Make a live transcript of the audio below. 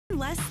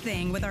less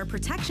thing with our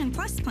Protection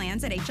Plus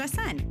plans at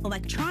HSN.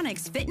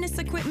 Electronics, fitness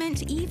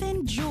equipment,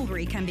 even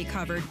jewelry can be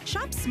covered.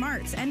 Shop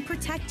smart and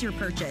protect your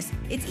purchase.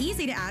 It's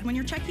easy to add when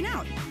you're checking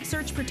out.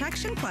 Search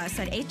Protection Plus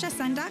at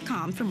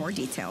hsn.com for more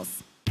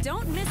details.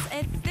 Don't miss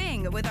a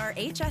thing with our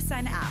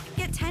HSN app.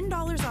 Get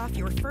 $10 off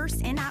your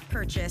first in-app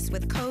purchase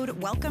with code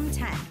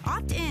WELCOME10.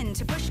 Opt in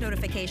to push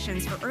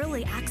notifications for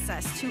early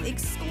access to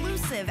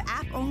exclusive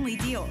app-only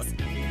deals.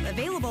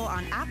 Available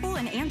on Apple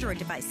and Android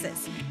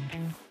devices.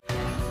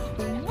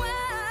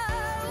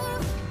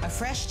 A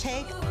fresh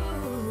take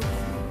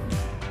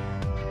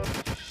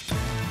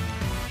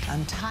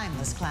on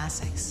timeless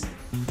classics.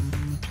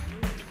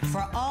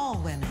 For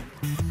all women.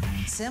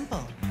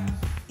 Simple,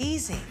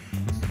 easy,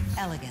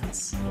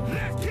 elegance.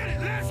 Let's get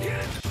it, let's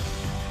get it!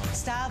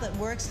 Style that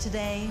works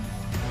today,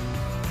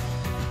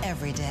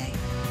 every day.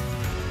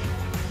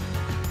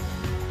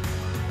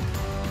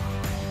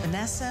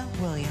 Vanessa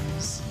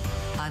Williams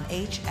on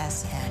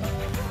HSN.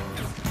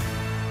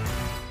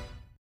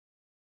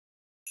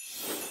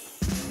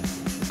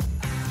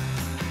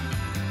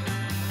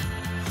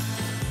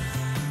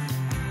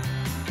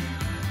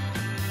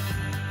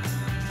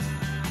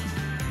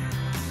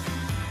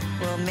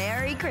 Well,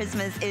 Merry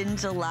Christmas in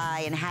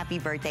July and happy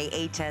birthday,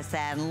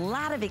 HSN. A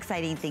lot of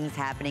exciting things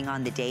happening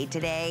on the day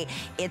today.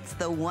 It's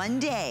the one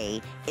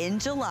day in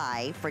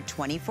July for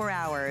 24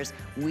 hours.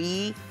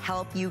 We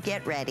help you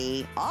get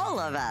ready, all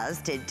of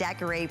us, to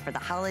decorate for the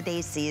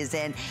holiday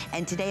season.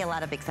 And today, a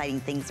lot of exciting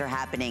things are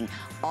happening.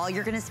 All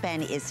you're gonna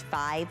spend is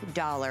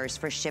 $5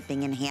 for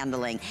shipping and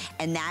handling.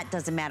 And that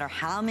doesn't matter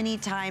how many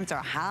times or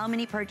how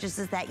many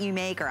purchases that you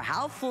make or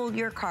how full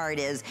your cart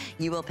is,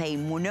 you will pay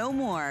no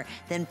more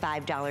than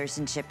 $5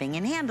 in shipping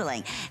and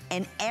handling.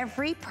 And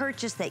every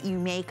purchase that you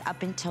make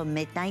up until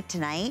midnight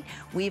tonight,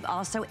 we've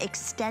also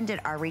extended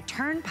our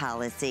return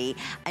policy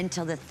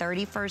until the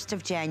 31st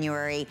of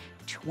January,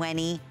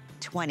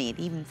 2020. It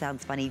even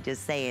sounds funny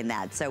just saying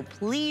that. So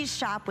please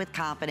shop with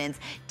confidence.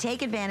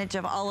 Take advantage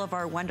of all of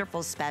our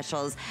wonderful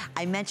specials.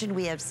 I mentioned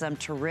we have some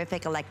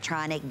terrific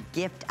electronic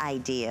gift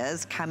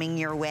ideas coming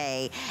your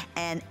way.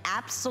 And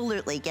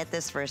absolutely, get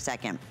this for a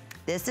second.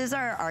 This is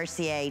our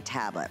RCA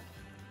tablet.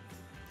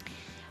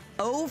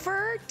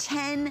 Over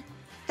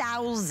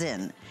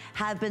 10,000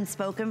 have been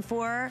spoken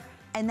for,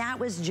 and that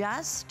was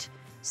just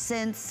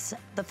since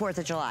the 4th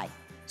of July.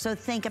 So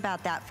think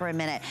about that for a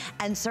minute,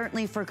 and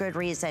certainly for good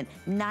reason.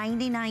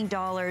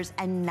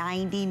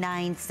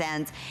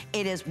 $99.99.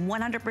 It is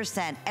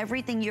 100%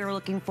 everything you're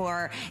looking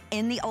for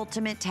in the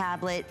ultimate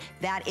tablet.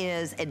 That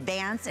is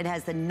advanced. It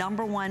has the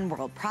 #1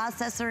 world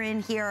processor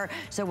in here,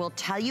 so we'll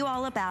tell you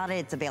all about it.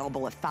 It's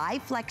available with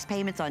 5 flex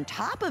payments on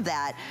top of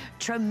that.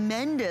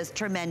 Tremendous,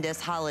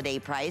 tremendous holiday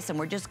price, and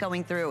we're just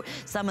going through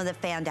some of the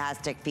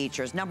fantastic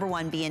features.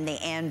 #1 being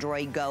the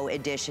Android Go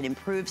edition.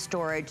 Improved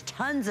storage,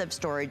 tons of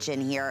storage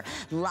in here.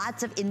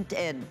 Lots of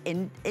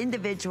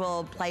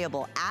individual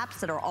playable apps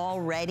that are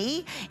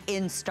already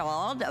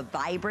installed. A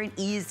vibrant,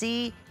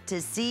 easy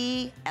to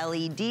see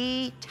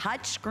LED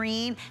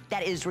touchscreen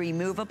that is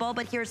removable.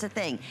 But here's the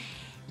thing.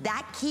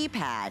 That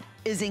keypad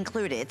is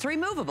included. It's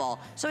removable.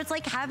 So it's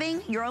like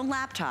having your own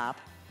laptop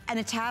and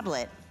a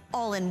tablet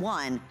all in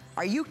one.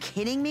 Are you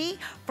kidding me?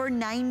 For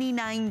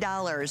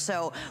 $99.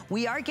 So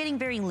we are getting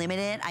very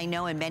limited. I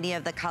know in many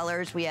of the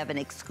colors, we have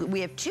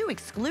 2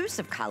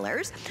 exclusive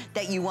colors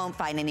that you won't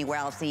find anywhere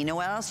else. And you know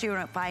what else you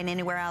won't find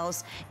anywhere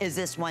else? Is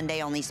this one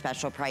day only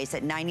special price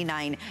at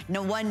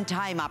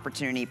one-time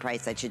opportunity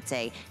price, I should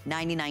say,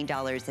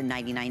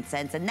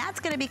 $99.99. And that's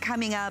gonna be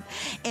coming up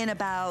in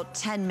about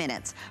 10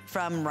 minutes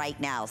from right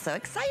now. So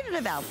excited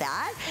about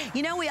that.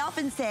 You know, we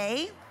often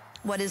say,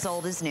 what is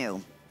old is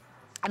new.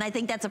 And I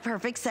think that's a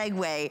perfect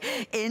segue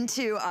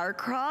into our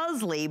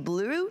Crosley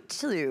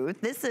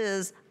Bluetooth. This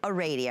is a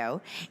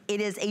radio.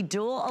 It is a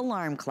dual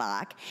alarm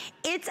clock.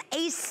 It's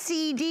a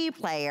CD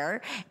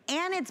player,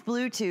 and it's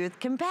Bluetooth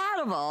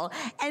compatible.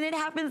 And it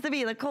happens to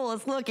be the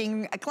coolest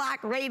looking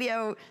clock,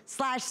 radio,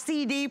 /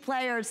 CD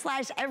player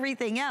 /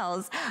 everything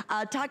else.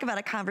 Talk about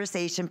a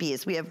conversation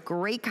piece. We have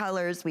great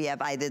colors. We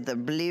have either the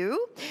blue,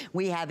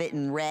 we have it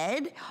in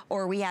red,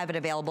 or we have it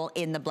available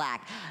in the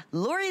black.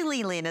 Lori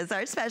Leland is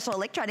our special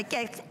electronic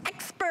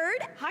expert.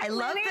 Hi, I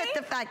love Lenny.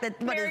 the fact that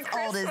what is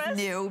old is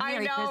new.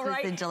 Merry Christmas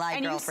right? in July,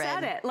 and girlfriend.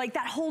 And you said it, like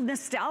that whole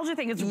nostalgia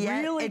thing is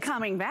really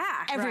coming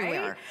back,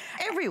 everywhere. Right?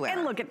 Everywhere.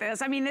 And look at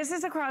this. I mean, this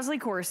is a Crosley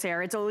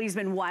Corsair. It's always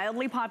been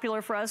wildly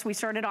popular for us. We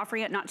started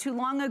offering it not too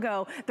long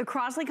ago. The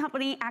Crosley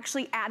company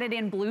actually added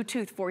in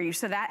Bluetooth for you,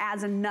 so that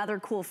adds another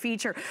cool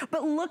feature.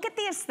 But look at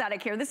the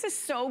aesthetic here. This is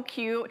so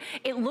cute.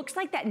 It looks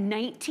like that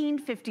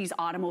 1950s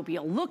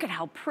automobile. Look at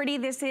how pretty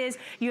this is.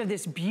 You have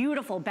this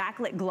beautiful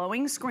backlit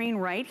glowing screen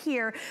right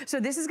here. So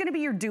this this is gonna be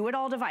your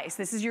do-it-all device.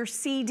 This is your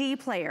CD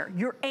player,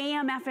 your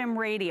AM, FM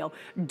radio.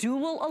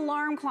 Dual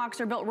alarm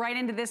clocks are built right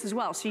into this as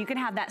well. So you can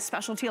have that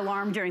specialty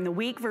alarm during the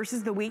week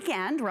versus the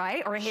weekend,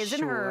 right? Or his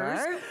and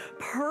hers.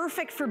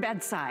 Perfect for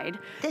bedside.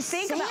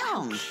 Think about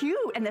how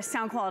cute and the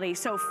sound quality.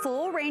 So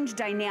full range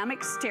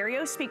dynamic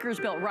stereo speakers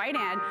built right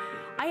in.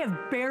 I have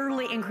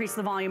barely increased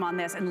the volume on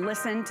this and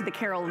listen to the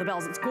carol of the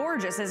bells. It's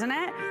gorgeous, isn't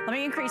it? Let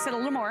me increase it a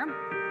little more.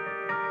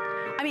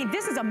 I mean,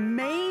 this is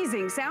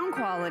amazing sound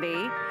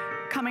quality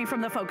coming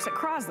from the folks at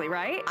Crosley,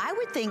 right? I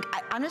would think,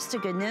 honest to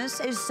goodness,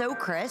 is so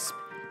crisp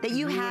that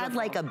you had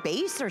like a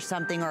bass or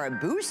something or a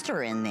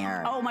booster in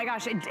there. Oh my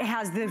gosh, it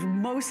has the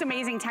most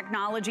amazing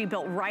technology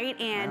built right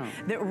in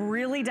that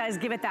really does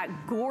give it that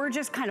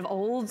gorgeous kind of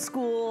old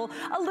school,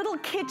 a little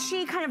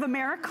kitschy kind of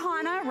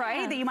Americana,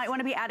 right? That you might want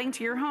to be adding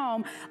to your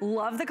home.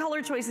 Love the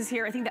color choices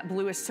here. I think that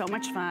blue is so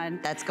much fun.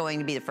 That's going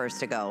to be the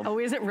first to go. Oh,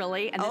 is it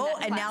really? And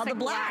and now the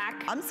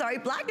black. I'm sorry,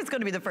 black is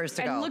going to be the first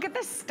to go. And look at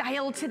the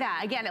style to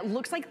that. Again, it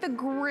looks like the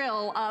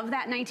grill of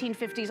that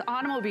 1950s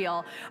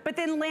automobile. But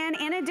then Lynn,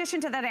 in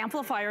addition to that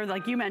amplifier,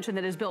 like you mentioned,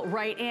 that is built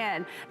right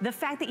in, the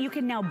fact that you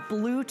can now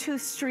Bluetooth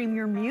stream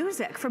your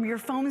music from your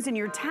phones and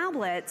your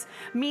tablets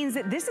means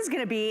that this is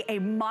gonna be a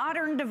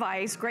modern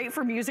device, great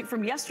for music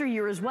from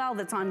yesteryear as well,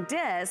 that's on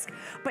disc.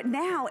 But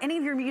now, any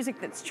of your music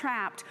that's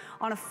trapped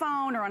on a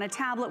phone or on a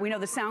tablet, we know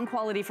the sound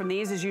quality from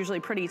these is usually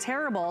pretty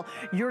terrible.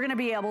 You're gonna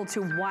be able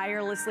to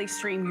wirelessly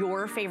stream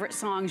your favorite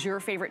songs,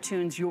 your favorite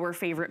tunes, your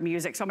favorite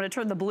music. So I'm gonna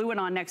turn the blue one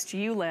on next to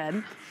you,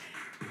 Lynn.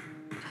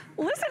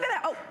 Listen to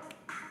that. Oh.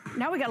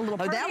 Now we got a little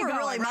party that we're going,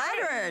 really right?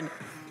 modern.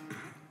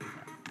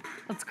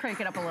 Let's crank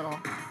it up a little.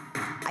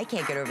 I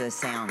can't get over the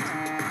sound.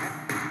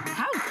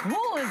 How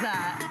cool is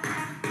that?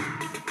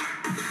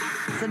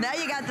 So now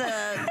you got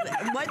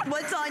the,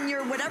 what's on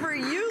your, whatever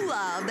you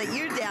love that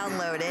you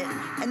downloaded,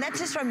 and that's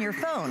just from your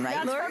phone, right,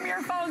 That's from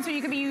your phone, so you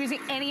could be using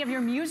any of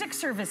your music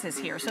services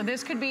here. So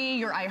this could be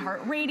your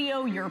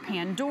iHeartRadio, your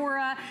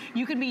Pandora.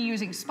 You could be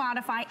using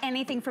Spotify,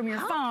 anything from your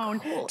phone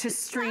to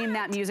stream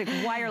that music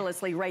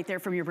wirelessly right there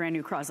from your brand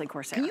new Crosley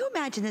Corsair. Can you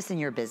imagine this in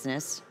your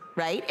business?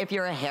 Right? If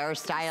you're a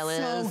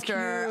hairstylist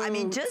or, I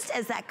mean, just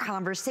as that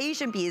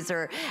conversation piece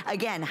or,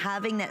 again,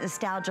 having that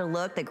nostalgia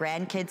look, the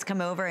grandkids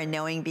come over and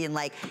knowing, being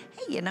like,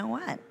 hey, you know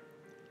what?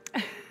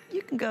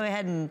 You can go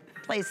ahead and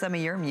play some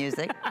of your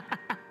music.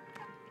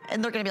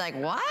 And they're gonna be like,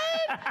 what?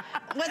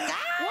 What's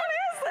that? What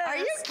is this? Are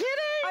you kidding?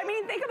 I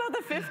mean, think about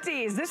the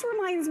 50s. This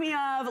reminds me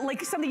of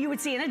like something you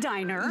would see in a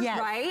diner,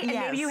 right? And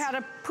maybe you had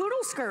a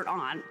poodle skirt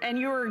on and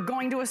you were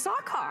going to a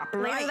sock hop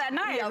later that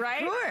night,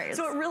 right? Of course.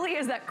 So it really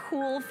is that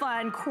cool,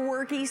 fun,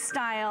 quirky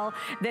style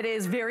that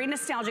is very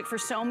nostalgic for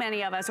so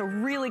many of us. A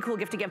really cool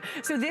gift to give.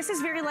 So this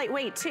is very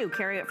lightweight too.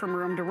 Carry it from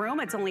room to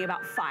room. It's only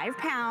about 5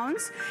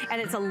 pounds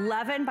and it's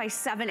 11 by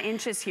 7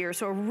 inches here.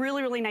 So a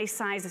really, really nice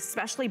size,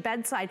 especially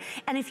bedside.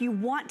 And if you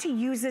want to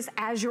use this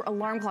as your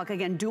alarm clock,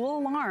 again, dual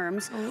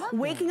alarms,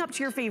 waking up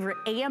to your favorite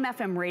AM,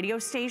 FM radio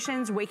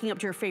stations, waking up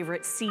to your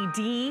favorite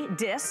CD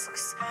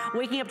discs,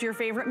 waking up to your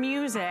favorite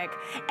music,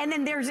 and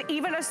then there's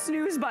even a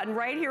snooze button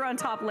right here on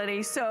top,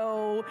 Liddy.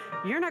 So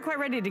you're not quite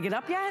ready to get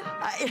up yet?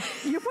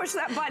 You push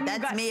that button.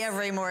 That's me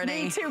every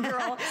morning. Me too,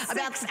 girl.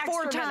 About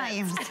 4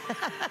 times.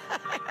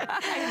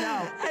 I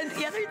know. And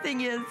the other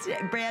thing is,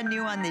 brand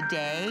new on the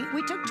day,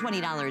 we took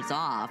 $20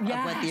 off of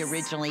what the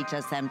original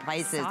HSN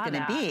price is going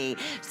to be.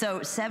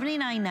 So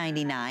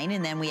 $79.99,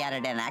 and then we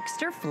added an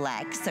extra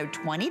flex, so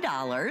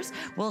 $20.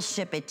 We'll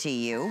ship it to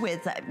you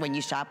with when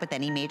you shop with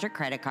any major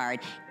credit card,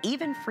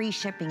 even free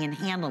shipping and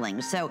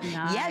handling. So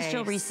yes,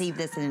 you'll receive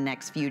this in the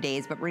next few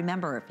days, but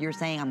remember, if you're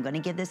saying I'm going to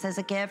give this as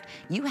a gift,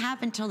 you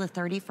have until the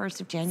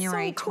 31st of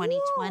January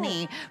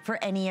 2020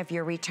 for any of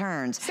your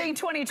returns. Say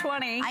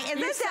 2020. I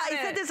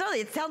said this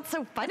earlier. It sounds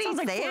so funny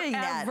saying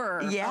that.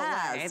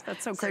 Yes.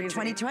 That's so crazy.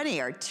 So 2020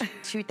 or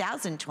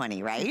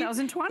 2020, right?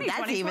 2020.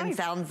 That even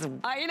sounds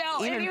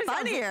even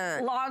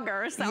funnier.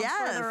 Longer. Sounds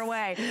further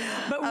away.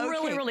 But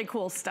really, really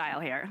cool style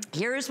here.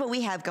 Here's what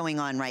we have going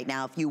on right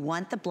now. If you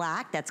want the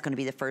black, that's going to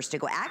be the first to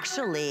go.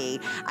 Actually,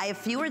 I have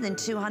fewer than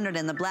 200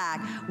 in the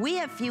black. We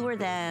have fewer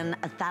than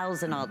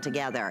 1,000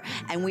 altogether.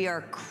 And we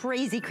are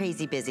crazy,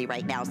 crazy busy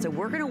right now. So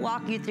we're going to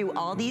walk you through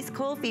all these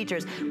cool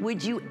features.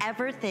 Would you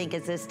ever think,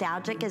 as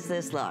nostalgic as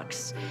this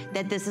looks,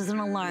 that this is an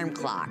alarm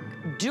clock?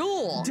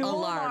 Dual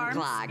alarm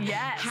clock.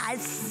 Yes.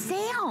 Has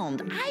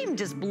sound. I'm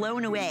just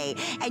blown away.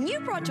 And you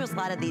brought to us a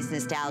lot of these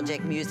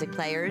nostalgic music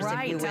players,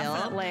 if you will.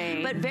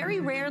 Definitely. But very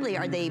rarely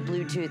are they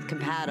Bluetooth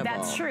compatible.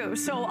 That's true.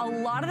 So a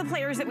lot of the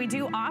players that we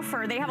do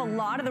offer, they have a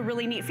lot of the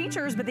really neat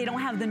features, but they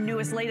don't have the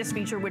newest, latest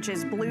feature, which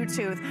is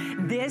Bluetooth.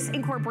 This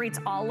incorporates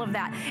all of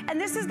that. And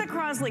this is the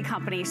Crosley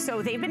company.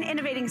 So they've been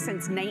innovating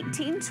since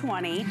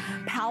 1920.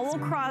 Powell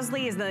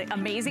Crosley is the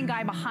amazing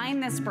guy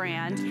behind this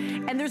brand.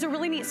 And there's a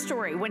really neat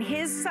story. When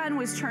his son son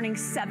was turning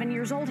 7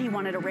 years old, he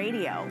wanted a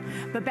radio.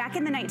 But back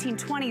in the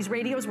 1920s,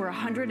 radios were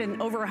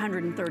over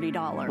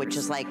 $130. Which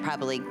is like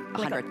probably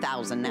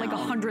 100,000 now. Like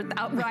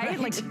 100,000, right?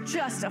 Like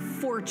just a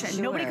fortune.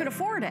 Sure. Nobody could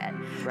afford it.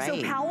 Right.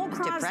 So Powell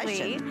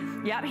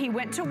Crosley, he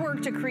went to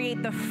work to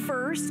create the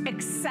first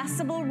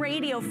accessible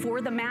radio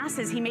for the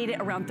masses. He made it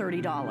around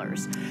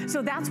 $30.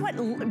 So that's what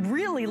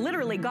really,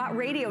 literally got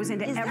radios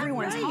into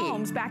everyone's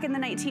homes back in the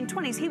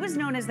 1920s. He was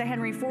known as the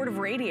Henry Ford of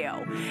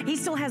radio. He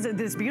still has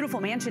this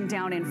beautiful mansion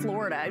down in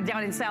Florida,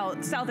 down in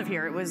south of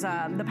here. It was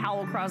the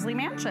Powell Crosley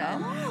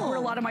Mansion, where a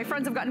lot of my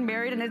friends have gotten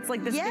married, and it's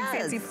like this big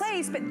fancy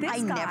place. But this guy,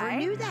 never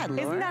knew that,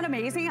 Laura. Isn't that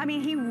amazing? I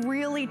mean, he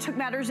really took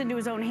matters into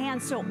his own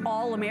hands so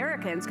all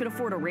Americans could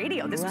afford a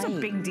radio. This was a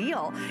big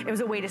deal. It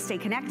was a way to stay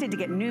connected, to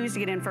get news, to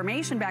get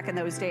information back in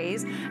those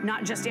days,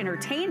 not just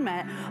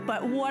entertainment,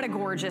 but what a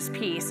gorgeous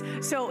piece.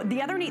 So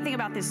the other neat thing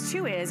about this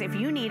too is if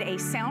you need a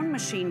sound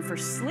machine for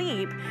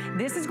sleep,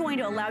 this is going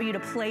to allow you to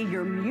play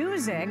your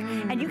music,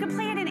 and you can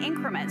play it in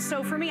increments.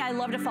 So for me, I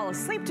love to fall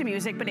asleep to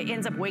music, but it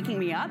ends up waking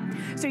me up.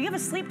 So you have a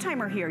sleep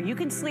timer here. You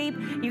can sleep,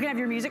 you can have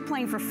your music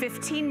playing for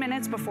 15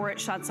 minutes before it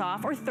shuts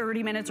off, or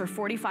 30 minutes, or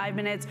 45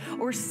 minutes,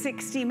 or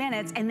 60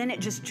 minutes, and then it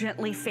just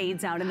gently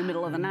fades out in the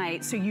middle of the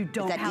night, so you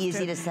don't have to. Is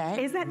that easy to set?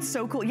 Isn't that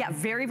so cool? Yeah,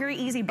 very, very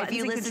easy. Buttons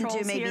if you and listen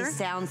to maybe here.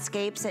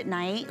 soundscapes at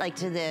night, like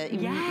to the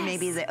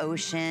maybe the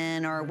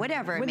ocean or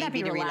whatever, Wouldn't that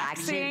be to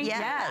relaxing? relax you.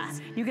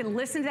 Yes. Yeah. You can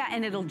listen to that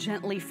and it'll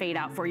gently fade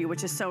out for you,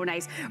 which is so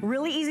nice.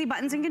 Really easy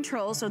buttons and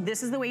controls. So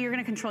this is the way you're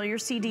gonna control your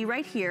CD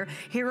right here.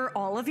 Here are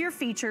all of your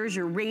features,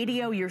 your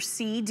radio, your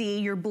CD,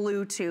 your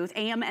Bluetooth,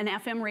 AM and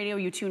FM radio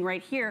you tune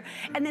right here.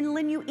 And then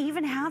Lynn, you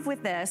even have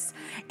with this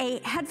a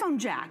headphone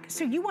jack.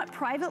 So you want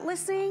private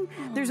listening?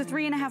 There's a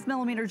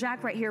 3.5mm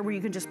jack right here where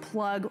you can just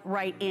plug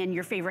right in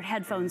your favorite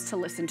headphones to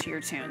listen to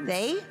your tunes.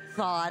 They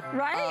thought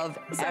of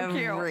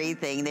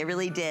everything. Cute. They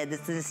really did.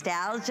 This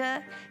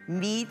nostalgia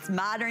meets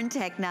modern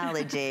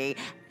technology.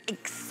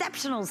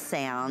 Exceptional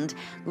sound,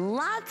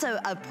 lots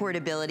of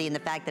portability, and the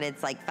fact that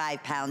it's like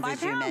 5 pounds,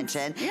 as you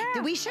mentioned. Yeah.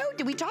 Did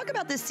we talk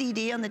about the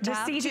CD on the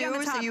top CD too? on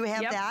the top. So you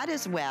have that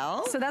as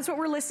well. So that's what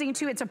we're listening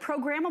to. It's a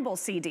programmable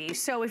CD.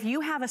 So if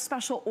you have a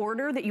special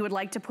order that you would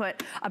like to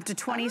put up to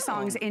 20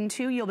 songs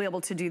into, you'll be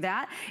able to do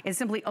that. It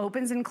simply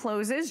opens and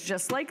closes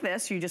just like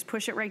this. You just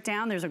push it right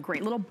down. There's a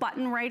great little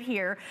button right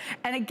here.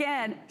 And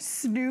again,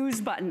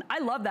 snooze button. I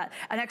love that.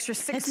 An extra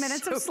 6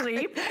 minutes of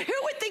sleep. Who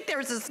would think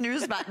there's a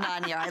snooze button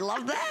on here? I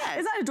love that.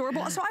 Isn't that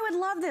adorable? So I would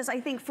love this, I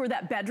think, for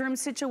that bedroom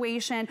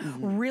situation.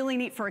 Really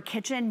neat for a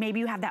kitchen. Maybe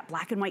you have that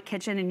black and white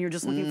kitchen and you're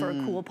just looking for a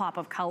cool pop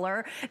of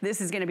color.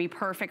 This is gonna be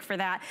perfect for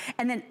that.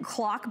 And then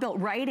clock built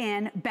right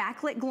in,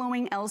 backlit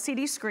glowing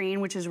LCD screen,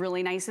 which is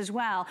really nice as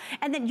well.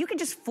 And then you can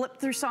just flip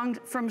through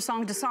from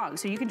song to song.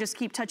 So you can just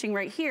keep touching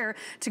right here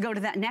to go to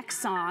that next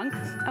song.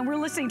 And we're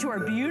listening to our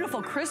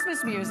beautiful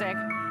Christmas music.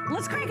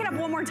 Let's crank it up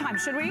one more time,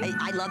 should we?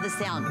 I love the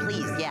sound,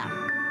 please, yeah.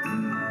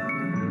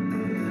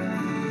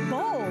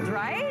 Bold,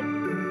 right?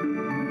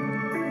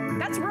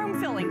 That's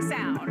room-filling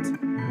sound.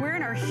 We're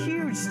in our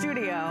huge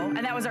studio,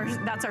 and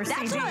that's our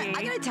CD.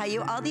 I gotta tell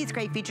you, all these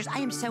great features, I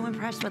am so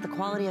impressed with the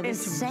quality of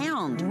this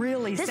sound.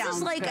 Really this sounds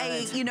is like good.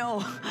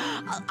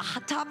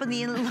 a top of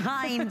the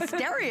line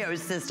stereo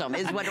system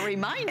is what it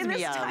reminds me of. In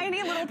this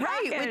tiny little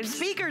package. Right, with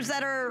speakers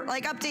that are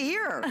like up to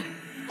here.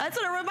 That's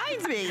what it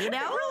reminds me, you know?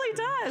 It really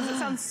does. It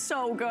sounds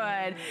so good.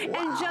 Wow.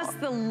 And just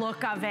the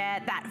look of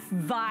it, that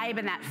vibe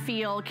and that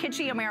feel,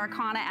 kitschy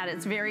Americana at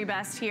its very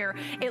best here.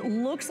 It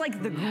looks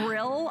like the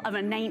grill of a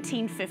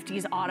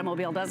 1950s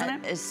automobile, doesn't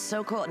it? It's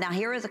so cool. Now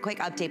here is a quick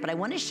update, but I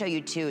want to show you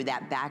too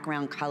that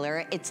background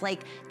color. It's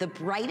like the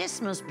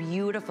brightest, most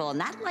beautiful, and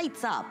that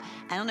lights up.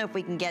 I don't know if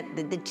we can get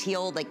the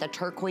teal, like the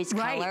turquoise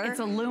color. Right, it's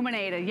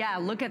illuminated. Yeah,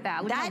 look at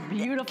that. Look how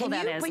beautiful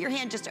that is. Can you put your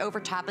hand just over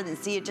top of it and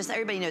see it? Just so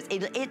everybody knows.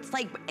 It's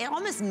like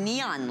almost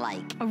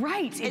neon-like.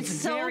 Right, it's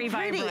so very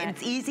pretty. vibrant.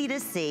 It's easy to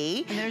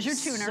see. And there's your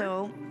tuner.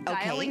 So,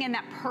 dialing in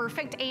that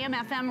perfect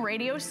AM/FM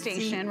radio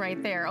station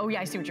right there. Oh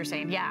yeah, I see what you're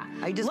saying. Yeah.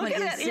 I just want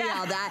you to see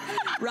all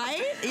that,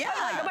 right? Yeah.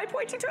 Am I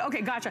pointing to?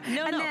 Okay, gotcha.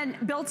 No, and then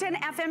built-in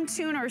FM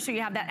tuner, so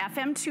you have that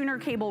FM tuner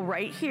cable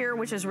right here,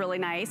 which is really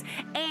nice.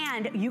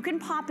 And you can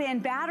pop in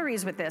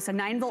batteries with this, a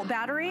 9-volt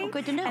battery. Oh,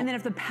 good to know. And then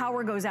if the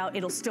power goes out,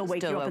 it'll still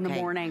wake you up in the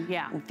morning.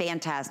 Yeah.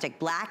 Fantastic.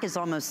 Black is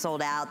almost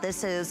sold out.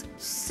 This is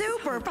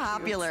super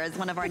popular as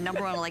one of our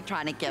 #1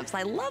 electronic gifts.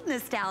 I love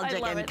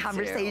nostalgic and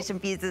conversation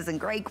pieces and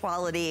great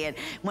quality, and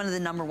one of the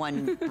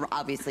 #1,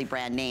 obviously,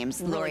 brand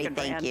names. Really Lori, good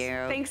thank brands. you.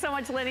 Thanks so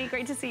much, Liddy.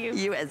 Great to see you.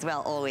 You as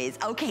well, always.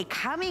 Okay,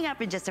 coming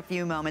up in just a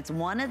few moments,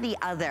 one of the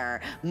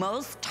other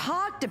most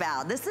talked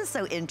about, this is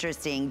so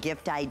interesting,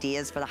 gift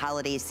ideas for the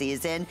holiday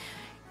season.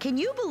 Can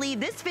you believe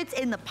this fits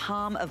in the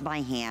palm of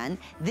my hand?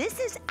 This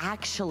is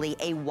actually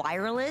a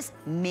wireless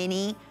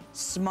mini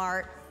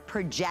smart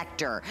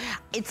projector.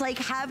 It's like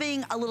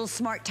having a little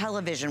smart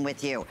television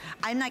with you.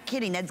 I'm not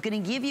kidding. That's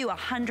going to give you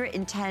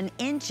 110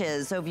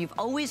 inches. So if you've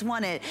always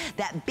wanted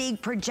that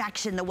big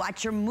projection to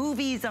watch your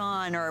movies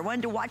on, or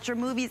wanted to watch your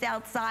movies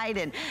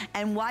outside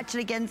and watch it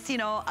against, you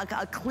know,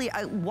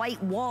 a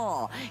white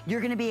wall,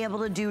 you're going to be able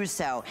to do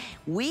so.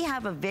 We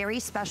have a very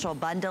special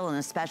bundle and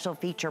a special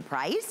feature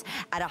price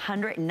at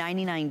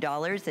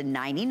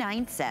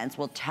 $199.99.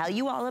 We'll tell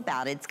you all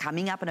about it. It's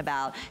coming up in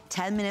about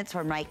 10 minutes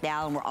from right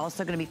now, and we're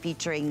also going to be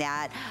featuring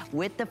that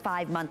with the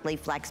 5 monthly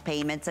flex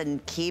payments.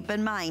 And keep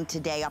in mind,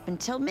 today up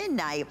until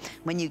midnight,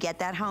 when you get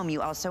that home,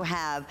 you also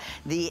have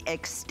the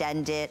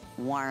extended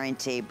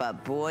warranty.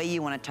 But boy,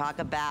 you want to talk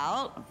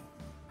about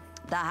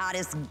the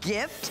hottest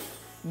gift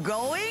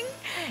going?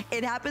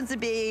 It happens to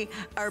be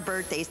our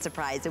birthday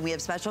surprise, and we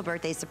have special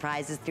birthday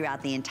surprises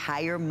throughout the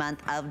entire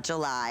month of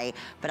July.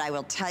 But I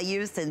will tell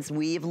you, since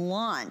we've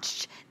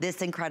launched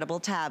this incredible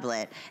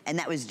tablet, and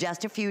that was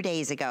just a few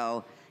days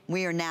ago,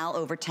 we are now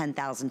over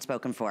 10,000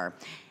 spoken for.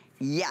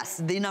 Yes,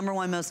 the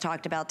 #1 most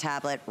talked about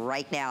tablet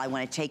right now. I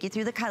want to take you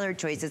through the color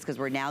choices because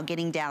we're now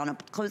getting down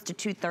up close to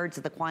 2/3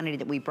 of the quantity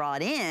that we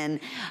brought in.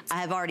 I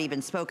have already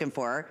been spoken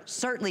for,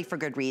 certainly for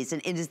good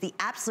reason. It is the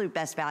absolute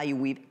best value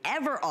we've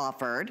ever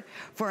offered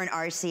for an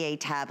RCA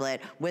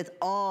tablet with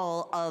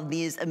all of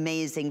these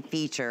amazing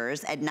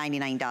features at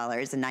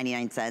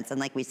 $99.99. And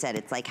like we said,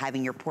 it's like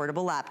having your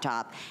portable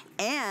laptop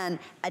and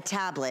a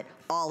tablet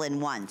all in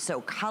one.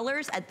 So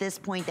colors at this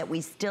point that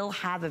we still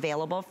have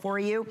available for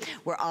you,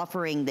 we're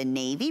offering the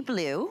navy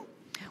blue,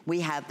 we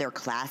have their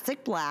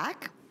classic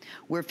black,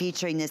 we're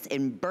featuring this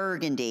in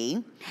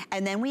burgundy,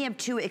 and then we have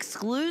 2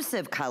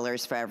 exclusive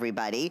colors for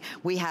everybody.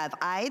 We have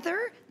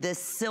either the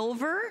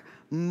silver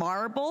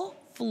marble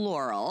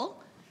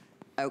floral,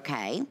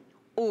 okay,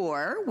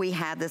 or we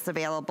have this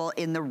available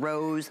in the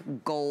rose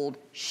gold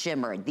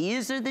shimmer.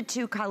 These are the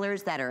 2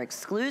 colors that are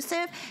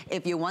exclusive.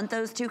 If you want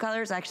those 2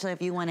 colors, actually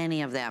if you want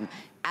any of them,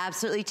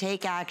 absolutely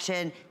take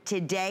action.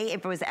 Today,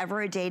 if it was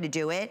ever a day to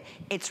do it,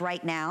 it's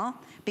right now,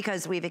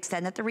 because we've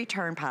extended the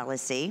return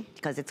policy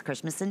because it's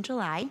Christmas in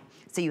July.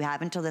 So you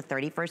have until the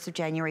 31st of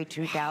January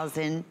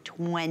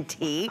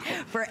 2020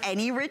 for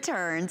any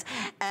returns.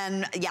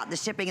 And yeah, the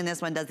shipping in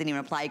this one doesn't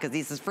even apply because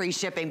this is free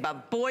shipping.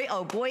 But boy,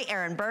 oh boy,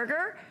 Aaron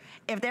Berger,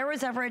 if there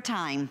was ever a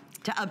time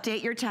to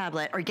update your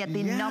tablet or get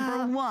the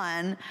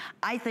 #1,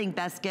 I think,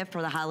 best gift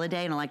for the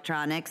holiday in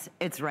electronics,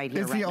 it's right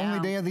here, It's the only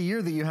day of the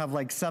year that you have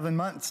like 7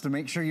 months to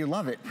make sure you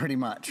love it, pretty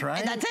much,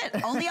 right? And that's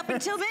it, only up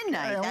until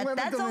midnight.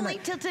 That's only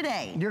till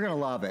today. You're gonna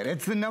love it.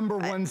 It's the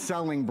 #1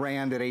 selling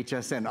brand at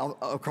HSN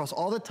across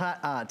all the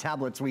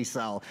tablets we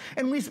sell.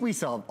 And we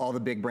sell all the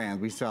big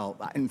brands. We sell,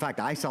 in fact,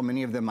 I sell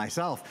many of them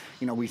myself.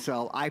 You know, we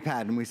sell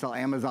iPad and we sell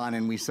Amazon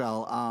and we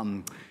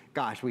sell,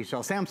 gosh, we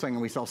sell Samsung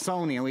and we sell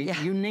Sony and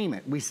you name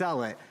it, we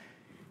sell it.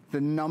 The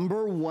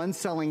 #1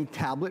 selling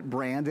tablet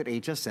brand at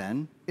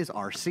HSN is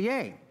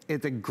RCA.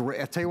 It's a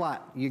great, I'll tell you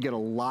what, you get a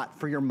lot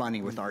for your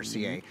money with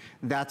RCA.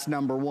 That's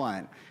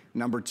 #1.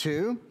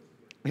 #2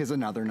 is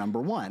another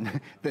 #1.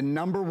 The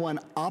 #1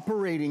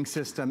 operating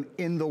system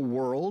in the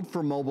world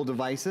for mobile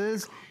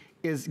devices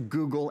is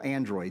Google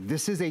Android.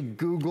 This is a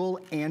Google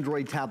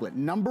Android tablet.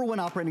 #1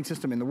 operating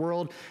system in the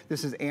world.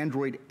 This is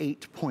Android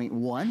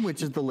 8.1,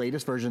 which is the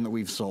latest version that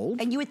we've sold.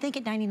 And you would think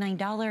at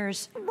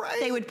 $99,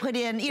 they would put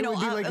in, you know. It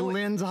would be like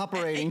Lynn's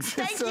operating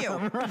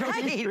system.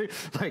 Thank you, right.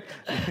 Like,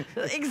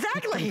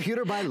 exactly.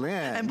 Computer by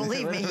Lynn. And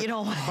believe me, you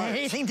don't want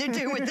anything to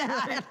do with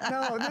that.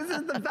 No, this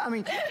is I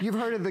mean, you've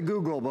heard of the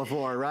Google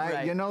before,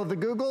 right? You know, the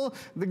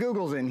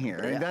Google's in here.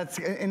 And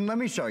and let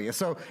me show you.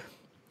 So,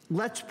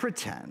 let's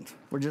pretend,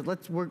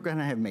 we're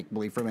gonna have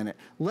make-believe for a minute.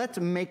 Let's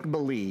make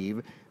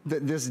believe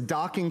that this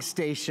docking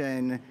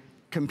station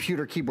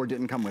computer keyboard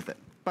didn't come with it.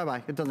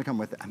 Bye-bye, it doesn't come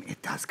with it. I mean,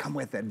 it does come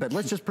with it, but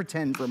let's just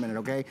pretend for a minute,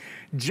 okay?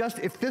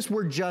 If this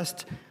were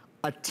just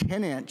a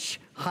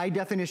 10-inch high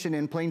definition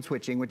in plane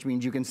switching, which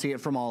means you can see it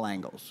from all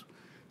angles.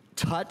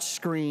 Touch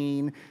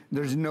screen,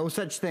 there's no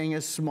such thing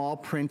as small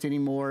print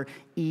anymore,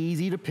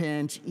 easy to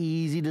pinch,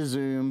 easy to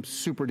zoom,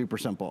 super duper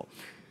simple.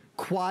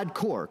 Quad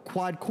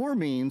core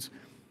means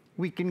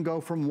we can go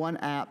from one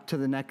app to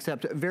the next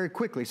app very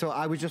quickly. So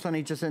I was just on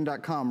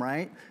hsn.com,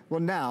 right?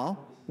 Well, now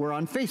we're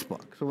on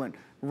Facebook. So went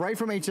right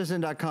from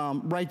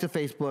hsn.com, right to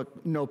Facebook,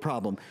 no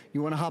problem.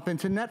 You wanna hop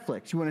into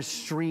Netflix. You wanna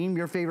stream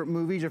your favorite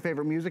movies, your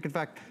favorite music. In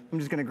fact, I'm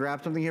just gonna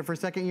grab something here for a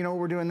second. You know what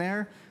we're doing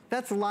there?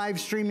 That's live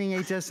streaming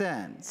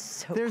HSN.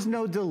 There's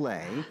no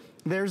delay.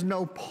 There's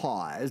no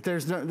pause.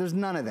 There's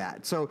none of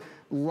that. So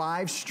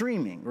live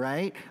streaming,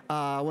 right?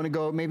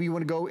 Maybe you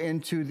want to go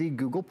into the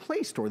Google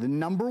Play Store, the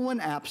 #1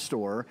 app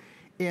store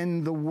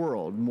in the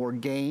world. More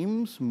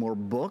games, more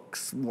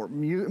books, more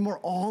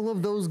all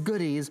of those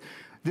goodies.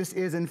 This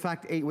is, in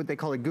fact, what they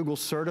call a Google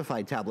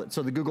certified tablet.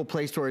 So the Google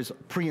Play Store is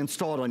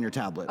pre-installed on your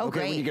tablet. Oh, okay,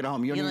 great. when you get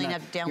home, you don't even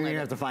have to download it. You don't even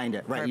have to find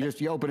it,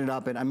 right? You open it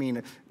up, and I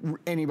mean,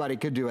 anybody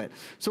could do it.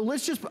 So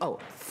let's just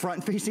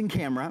front-facing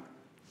camera,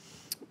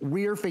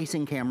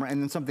 rear-facing camera,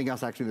 and then something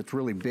else actually that's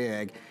really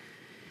big.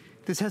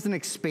 This has an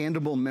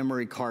expandable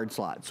memory card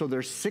slot. So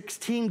there's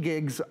 16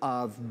 gigs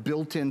of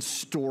built-in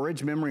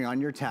storage memory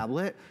on your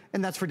tablet,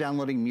 and that's for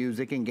downloading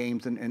music and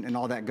games and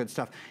all that good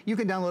stuff. You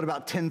can download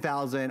about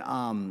 10,000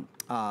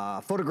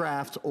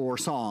 photographs or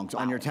songs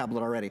on your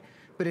tablet already.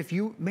 But if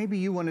maybe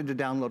you wanted to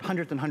download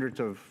hundreds and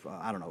hundreds of,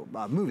 I don't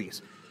know,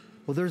 movies.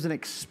 Well, there's an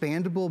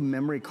expandable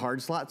memory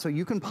card slot, so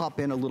you can pop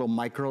in a little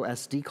micro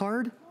SD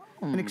card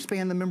and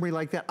expand the memory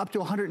like that up to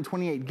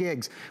 128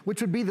 gigs,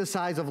 which would be the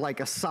size of like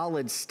a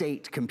solid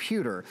state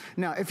computer.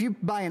 Now, if you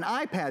buy an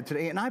iPad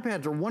today, and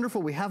iPads are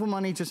wonderful, we have them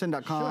on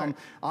hsn.com. Sure.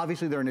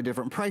 Obviously, they're in a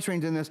different price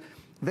range than this.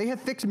 They have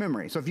fixed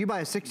memory. So if you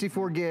buy a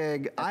 64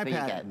 gig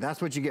iPad,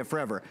 that's what you get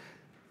forever.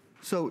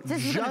 So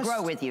this is gonna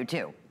grow with you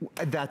too.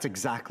 That's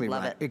exactly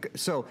right. Love it.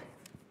 So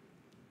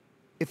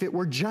if it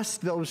were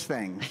just those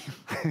things,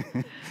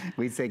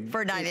 we'd say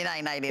for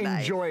 $99.99.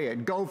 Enjoy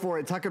it, go for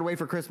it, tuck it away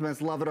for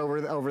Christmas, love it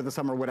over the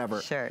summer, whatever.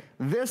 Sure.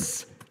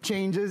 This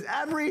changes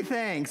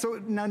everything.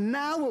 So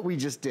now what we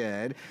just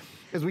did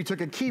is we took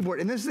a keyboard,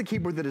 and this is a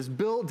keyboard that is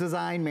built,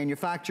 designed,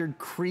 manufactured,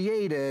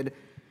 created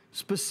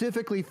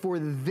specifically for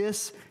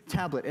this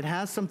tablet. It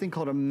has something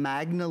called a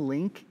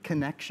MagnaLink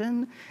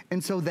connection,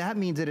 and so that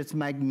means that it's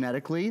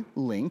magnetically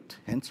linked,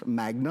 hence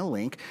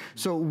MagnaLink.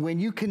 So when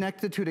you connect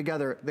the two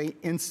together, they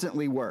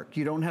instantly work.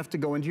 You don't have to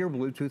go into your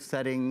Bluetooth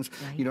settings.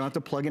 Right. You don't have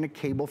to plug in a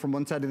cable from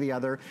one side to the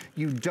other.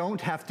 You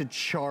don't have to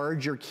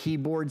charge your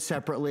keyboard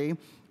separately,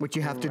 which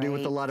you have to do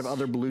with a lot of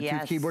other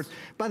Bluetooth keyboards.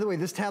 By the way,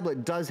 this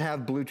tablet does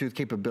have Bluetooth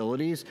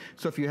capabilities,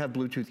 so if you have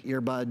Bluetooth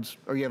earbuds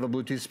or you have a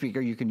Bluetooth speaker,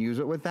 you can use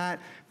it with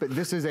that. But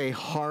this is a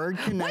hard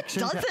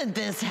connection. What doesn't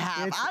this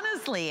have,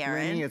 honestly,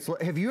 Aaron?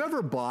 Have you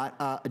ever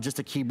bought just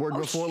a keyboard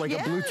before, like a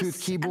Bluetooth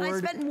keyboard? And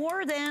I spent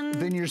more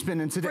than you're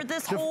spending today. For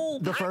this whole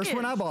The first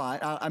one I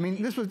bought, I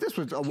mean, this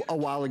was a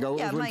while ago.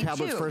 It was when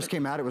tablets first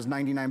came out. It was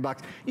 99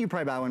 bucks. You can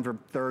probably buy one for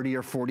 $30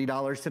 or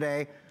 $40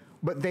 today.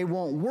 But they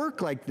won't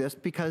work like this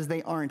because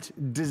they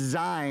aren't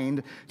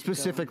designed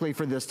specifically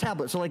for this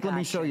tablet. So like, let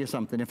me show you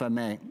something, if I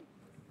may.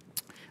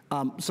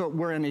 So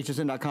we're on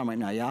hsn.com right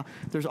now, yeah?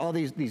 There's all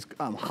these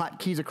hot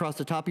keys across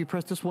the top. You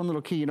press this one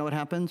little key, you know what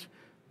happens?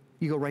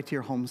 You go right to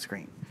your home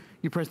screen.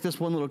 You press this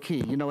one little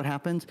key, you know what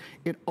happens?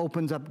 It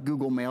opens up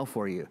Google Mail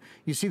for you.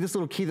 You see this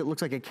little key that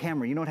looks like a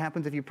camera. You know what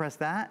happens if you press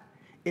that?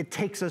 It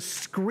takes a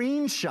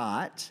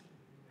screenshot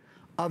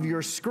of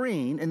your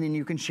screen, and then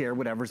you can share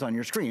whatever's on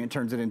your screen. It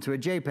turns it into a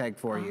JPEG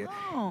for you.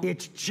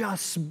 It's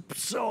just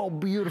so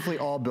beautifully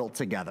all built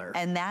together.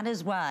 And that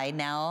is why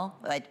now,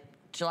 like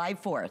July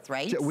 4th,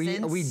 right? We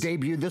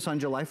debuted this on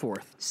July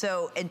 4th.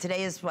 So, and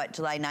today is what,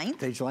 July 9th?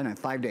 Today's July 9th,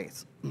 5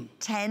 days.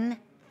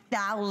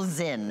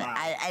 10,000.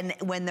 Wow. And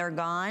when they're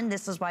gone,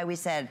 this is why we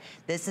said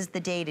this is the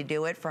day to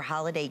do it for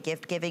holiday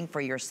gift giving for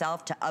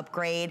yourself to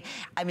upgrade.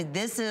 I mean,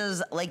 this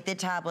is like the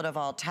tablet of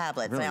all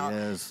tablets. It really now,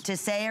 is. To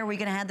say, are we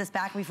going to have this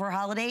back before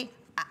holiday?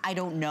 I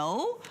don't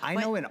know. I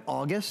know in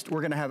August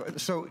we're going to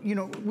have, so, you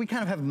know, we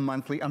kind of have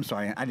monthly, I'm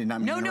sorry, I did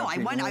not mean No, I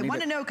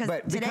want to know because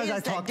I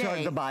talked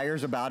to the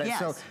buyers about it. Yes.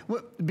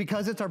 So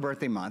because it's our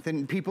birthday month,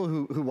 and people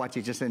who watch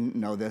HSN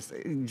know this,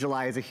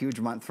 July is a huge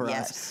month for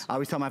us. I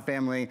always tell my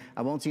family,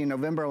 I won't see you in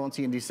November, I won't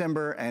see you in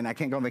December, and I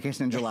can't go on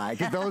vacation in July,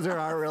 because those are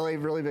our really,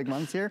 really big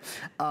months here.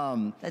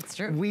 That's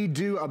true. We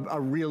do a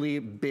really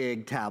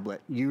big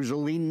tablet,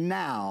 usually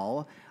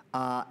now,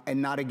 and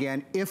not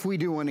again. If we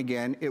do one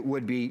again, it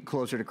would be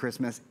closer to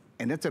Christmas.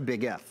 And it's a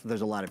big if.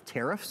 There's a lot of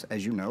tariffs,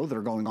 as you know, that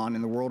are going on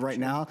in the world right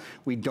now.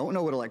 We don't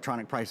know what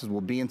electronic prices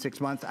will be in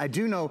 6 months. I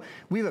do know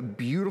we have a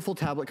beautiful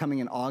tablet coming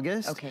in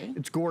August. Okay.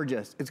 It's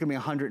gorgeous. It's gonna be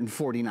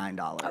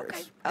 $149.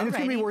 Okay. And it's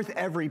gonna be worth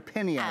every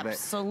penny of it.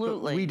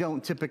 Absolutely. But we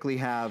don't typically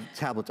have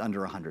tablets under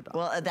 $100.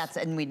 Well,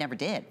 and we never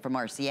did from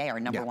RCA, our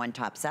number one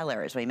top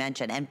seller, as we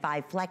mentioned, and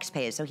 5 flex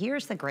pays. So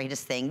here's the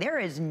greatest thing. There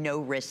is no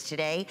risk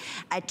today.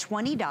 At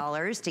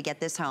 $20 to get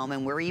this home,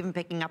 and we're even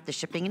picking up the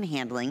shipping and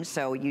handling,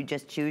 so you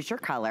just choose your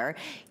color.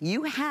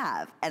 You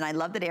have, and I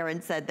love that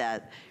Aaron said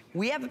that,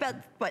 we have about,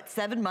 what,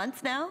 7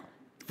 months now?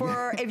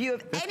 For if you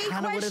have any questions. That's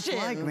kind of what it's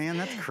like, man.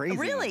 That's crazy.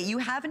 Really, you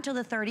have until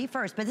the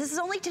 31st, but this is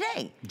only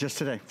today. Just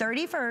today.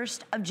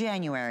 31st of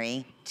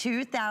January,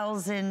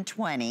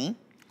 2020,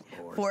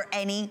 for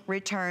any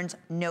returns,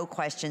 no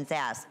questions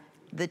asked.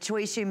 The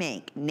choice you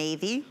make,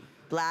 navy,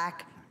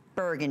 black,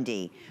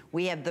 burgundy.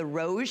 We have the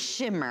rose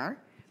shimmer,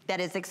 that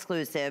is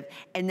exclusive,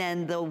 and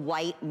then the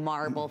white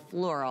marble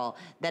floral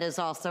that is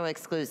also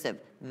exclusive.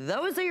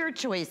 Those are your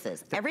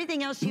choices.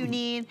 Everything else you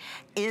need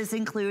is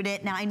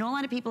included. Now, I know a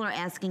lot of people are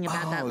asking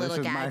about that little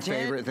gadget. This is my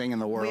favorite thing in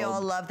the world. We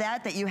all love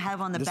that you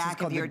have on the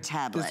back of your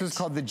tablet. This is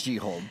called the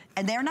G-Hold.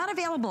 And they're not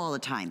available all the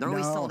time. They're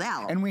always sold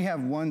out. And we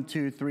have 1,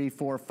 2, 3,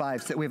 4,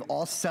 5, 6. We have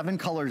all 7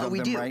 colors of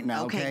them right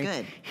now, okay?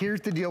 Good.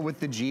 Here's the deal with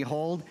the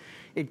G-Hold.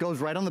 It goes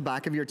right on the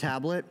back of your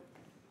tablet.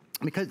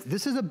 because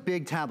this is a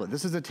big tablet.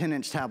 This is a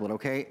 10-inch tablet,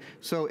 okay?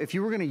 So if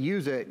you were gonna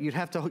use it, you'd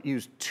have to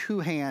use 2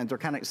 hands or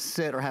kind of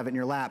sit or have it in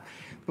your lap.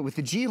 But with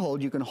the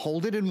G-Hold, you can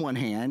hold it in one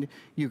hand.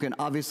 You can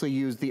obviously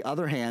use the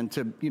other hand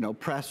to, you know,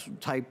 press,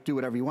 type, do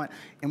whatever you want.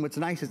 And what's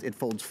nice is it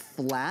folds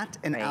flat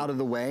and out of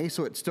the way,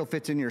 so it still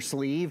fits in your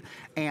sleeve.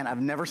 And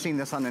I've never seen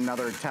this on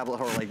another tablet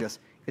holder like this.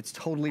 It's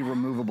totally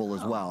removable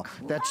as well.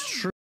 Cool. That's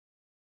true.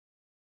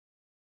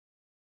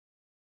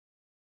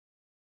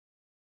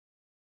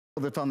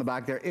 That's on the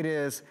back there. It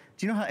is,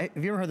 do you know how, have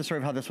you ever heard the story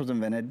of how this was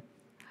invented?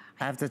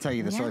 I have to tell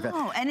you the story.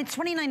 No, and it's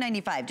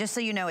 $29.95. Just so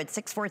you know, it's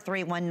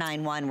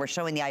 643191. We're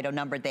showing the item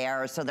number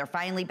there, so they're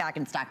finally back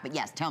in stock. But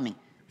yes, tell me.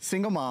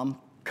 Single mom,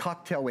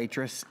 cocktail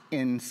waitress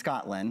in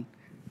Scotland,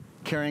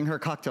 carrying her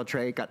cocktail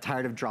tray, got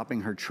tired of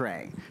dropping her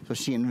tray. So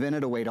she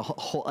invented a way to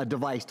a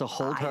device to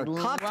hold her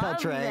cocktail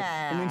tray.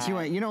 And then she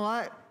went, you know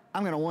what?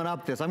 I'm gonna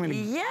one-up this. I'm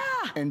gonna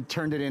and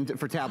turned it into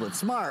for tablets.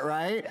 Smart,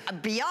 right?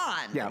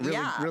 Beyond.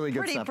 Yeah, really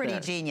good stuff. Pretty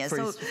genius.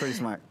 Pretty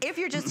smart. If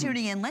you're just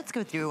tuning in, let's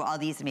go through all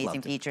these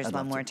amazing features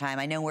one more time.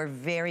 I know we're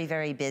very,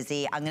 very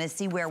busy. I'm gonna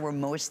see where we're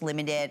most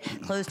limited.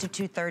 Close to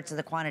 2/3 of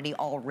the quantity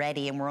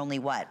already, and we're only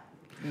what?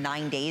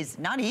 9 days,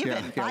 not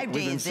even 5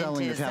 days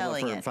into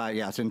selling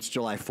it. Since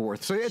July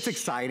 4th. So it's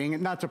exciting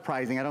and not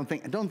surprising. I don't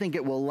think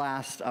it will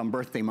last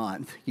birthday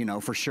month, you know,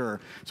 for sure.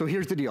 So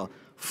here's the deal.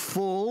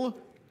 Full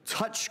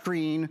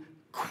touchscreen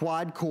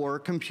quad-core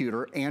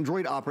computer,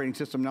 Android operating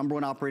system,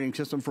 #1 operating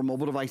system for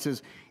mobile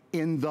devices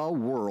in the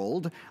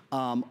world.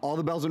 All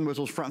the bells and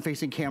whistles,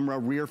 front-facing camera,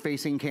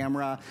 rear-facing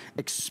camera,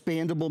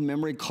 expandable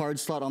memory card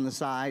slot on the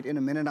side. In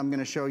a minute, I'm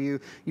gonna show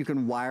you, you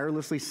can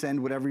wirelessly send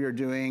whatever you're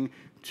doing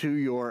to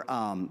your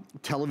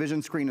television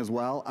screen as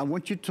well. I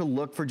want you to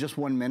look for just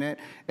 1 minute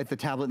at the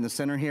tablet in the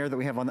center here that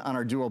we have on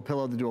our dual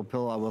pillow. The dual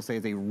pillow, I will say,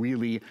 is a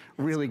really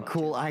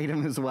cool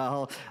item as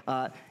well.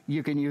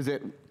 You can use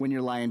it when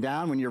you're lying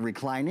down, when you're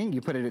reclining,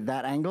 you put it at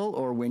that angle,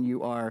 or when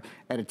you are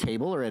at a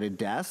table or at a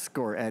desk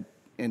or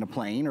in a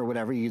plane or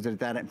whatever, you use it at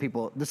that. And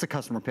people, this is a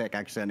customer pick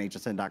actually on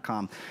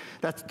hsn.com.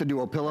 That's the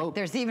dual pillow.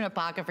 There's even a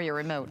pocket for your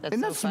remote. That's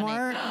Isn't so that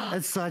funny. smart?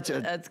 It's such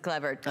a... That's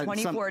clever.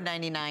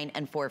 $24.99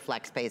 and 4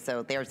 flex pay.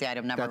 So there's the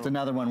item number. That's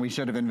another one we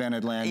should have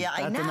invented, Lynn. Yeah,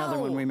 I know. That's another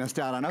one we missed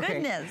out on. Okay,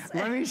 goodness.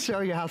 Let me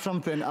show you how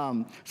something,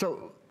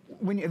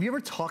 have you ever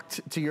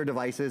talked to your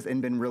devices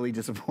and been really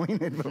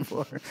disappointed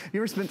before? You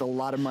ever spent a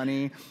lot of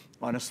money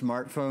on a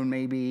smartphone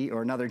maybe,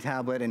 or another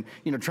tablet, and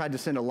tried to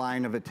send a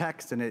line of a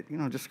text and it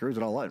just screws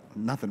it all up.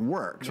 Nothing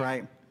works,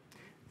 right?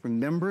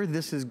 Remember,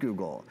 this is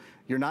Google.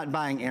 You're not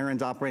buying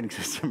Aaron's operating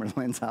system or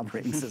Lynn's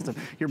operating system.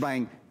 You're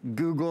buying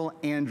Google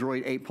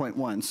Android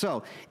 8.1.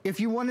 So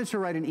if you wanted to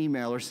write an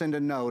email or send a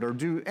note or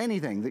do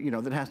anything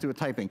that, that has to do with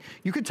typing,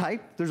 you could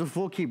type. There's a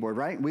full keyboard,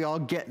 right? We all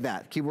get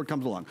that. Keyboard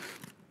comes along.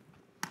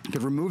 You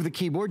could remove the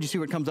keyboard. You see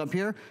what comes up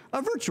here?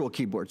 A virtual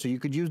keyboard. So you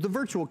could use the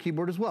virtual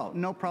keyboard as well.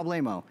 No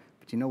problemo.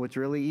 But you know what's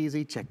really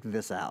easy? Check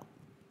this out.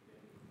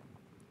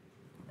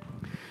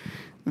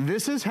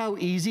 This is how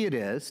easy it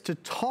is to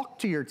talk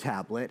to your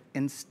tablet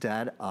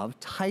instead of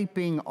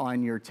typing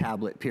on your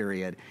tablet,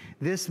 period.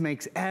 This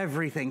makes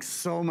everything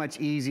so much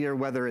easier,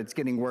 whether it's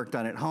getting work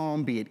done at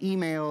home, be it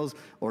emails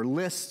or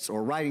lists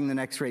or writing the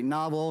next great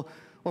novel,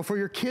 or for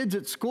your kids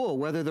at school,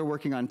 whether they're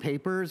working on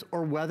papers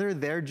or whether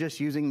they're just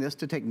using this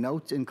to take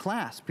notes in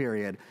class,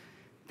 period.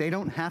 They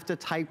don't have to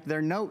type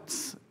their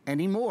notes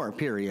anymore,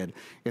 period.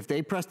 If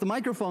they press the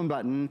microphone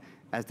button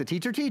as the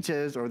teacher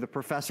teaches or the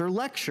professor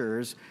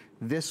lectures,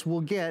 this will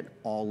get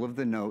all of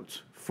the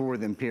notes for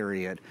them,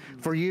 period.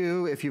 For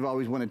you, if you've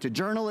always wanted to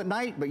journal at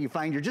night, but you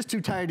find you're just too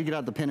tired to get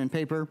out the pen and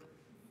paper,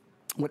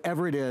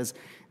 whatever it is,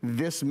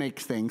 this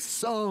makes things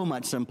so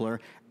much simpler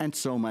and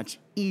so much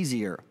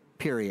easier,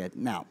 period.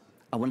 Now,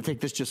 I want to take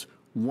this just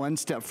one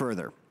step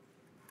further.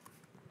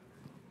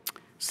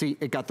 See,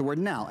 it got the word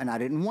now, and I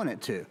didn't want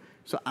it to.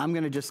 So I'm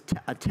gonna just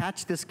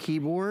attach this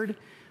keyboard.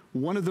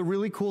 One of the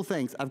really cool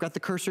things, I've got the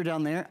cursor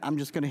down there. I'm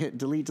just gonna hit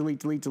delete, delete,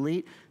 delete,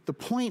 delete. The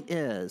point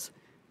is,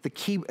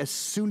 as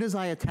soon as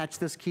I attach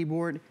this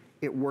keyboard,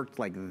 it worked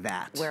like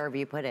that. Wherever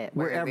you put it.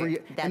 Wherever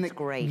you, that's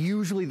great.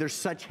 Usually there's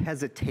such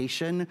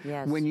hesitation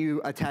when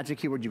you attach a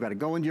keyboard. You gotta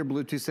go into your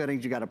Bluetooth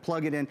settings, you gotta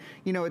plug it in.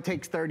 It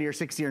takes 30 or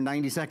 60 or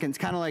 90 seconds.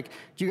 Kind of like,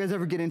 do you guys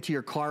ever get into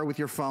your car with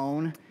your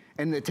phone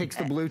and it takes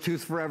the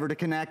Bluetooth forever to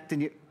connect?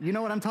 And you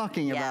know what I'm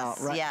talking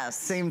about, right? Yes.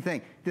 Same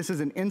thing. This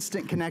is an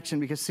instant connection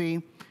because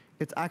see,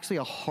 it's actually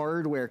a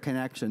hardware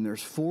connection.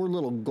 There's 4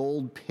 little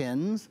gold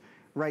pins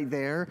right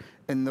there,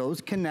 and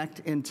those connect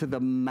into the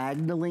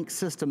MagnaLink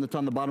system that's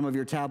on the bottom of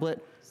your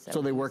tablet,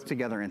 so they work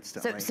together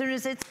instantly. So as soon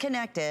as it's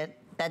connected,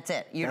 that's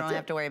it. You don't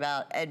have to worry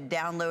about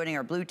downloading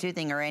or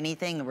Bluetoothing or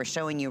anything. We're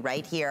showing you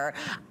right here.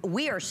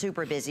 We are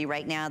super busy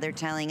right now, they're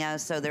telling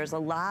us, so there's a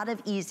lot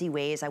of easy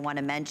ways I want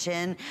to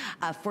mention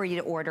for you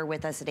to order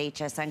with us at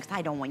HSN, because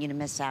I don't want you to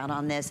miss out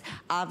on this.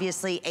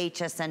 Obviously,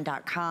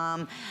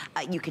 hsn.com.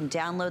 You can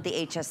download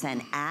the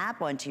HSN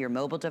app onto your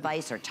mobile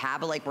device or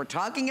tablet like we're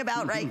talking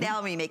about right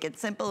now. We make it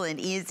simple and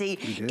easy.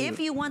 If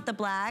you want the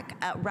black,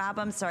 Rob,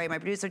 I'm sorry, my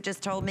producer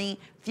just told me,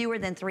 fewer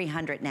than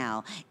 300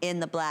 now in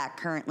the black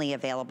currently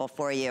available for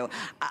for you.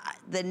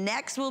 The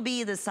next will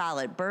be the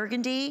solid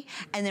burgundy,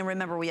 and then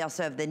remember we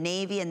also have the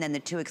navy and then the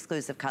two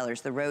exclusive colors,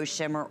 the rose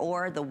shimmer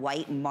or the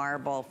white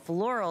marble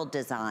floral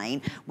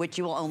design, which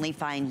you will only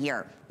find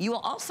here. You will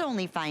also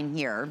only find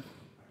here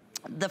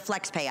the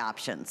flex pay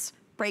options.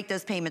 Break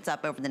those payments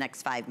up over the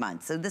next 5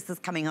 months. So this is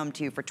coming home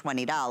to you for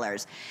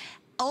 $20.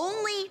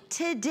 Only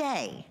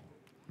today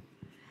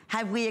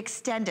have we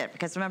extended,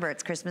 because remember,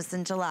 it's Christmas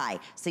in July,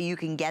 so you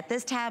can get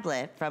this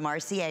tablet from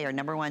RCA, our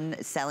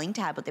 #1 selling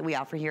tablet that we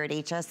offer here at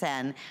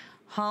HSN,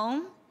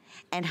 home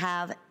and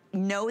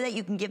know that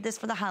you can give this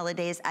for the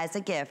holidays as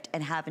a gift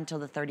and have until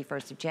the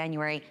 31st of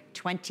January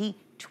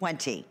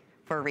 2020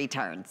 for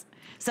returns.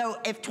 So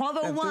if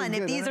 1201,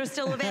 if these are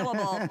still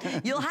available,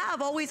 you'll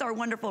have always our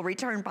wonderful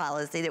return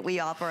policy that we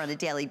offer on a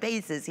daily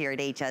basis here at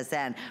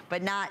HSN,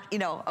 but not, you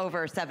know,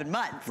 over 7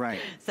 months. Right.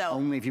 So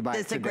only if you buy it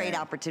this is a great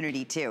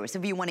opportunity too. So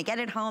if you want to get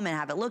it home and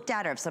have it looked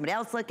at, or if somebody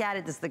else look at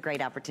it, this is a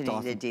great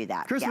opportunity to do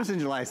that. Christmas in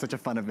July is such a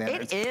fun event.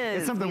 It is.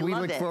 It's something we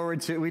look forward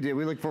to.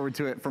 We look forward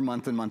to it for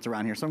months and months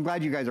around here. So I'm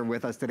glad you guys are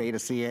with us today to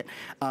see it,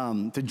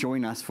 to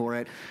join us for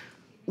it.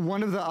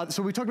 One of the,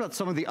 so we talked about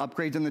some of the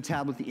upgrades in the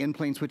tablet, the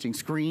in-plane switching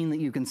screen that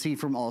you can see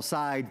from all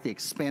sides, the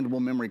expandable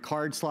memory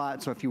card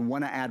slot. So if you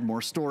want to add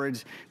more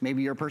storage,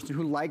 maybe you're a person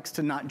who likes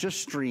to not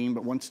just stream,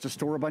 but wants to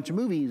store a bunch of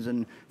movies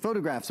and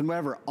photographs and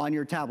whatever on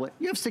your tablet.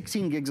 You have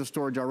 16 gigs of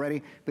storage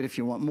already, but if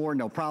you want more,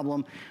 no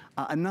problem.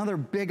 Another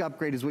big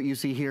upgrade is what you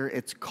see here.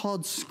 It's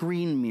called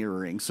screen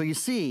mirroring. So you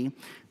see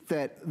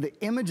that the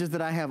images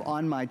that I have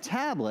on my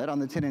tablet, on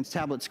the 10-inch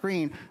tablet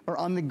screen, are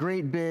on the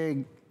great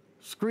big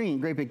screen,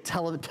 great big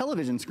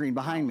television screen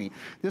behind me.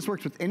 This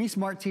works with any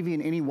smart TV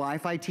and any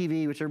Wi-Fi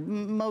TV, which are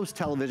most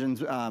televisions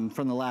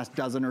from the last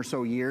dozen or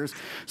so years.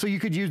 So you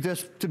could use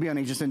this to be on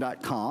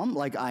hsn.com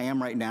like I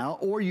am right now,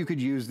 or you could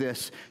use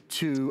this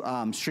to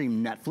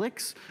stream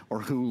Netflix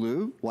or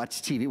Hulu,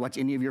 watch TV, watch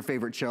any of your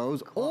favorite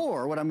shows,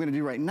 or what I'm gonna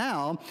do right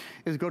now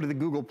is go to the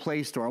Google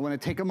Play Store. I wanna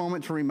take a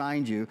moment to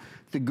remind you,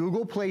 the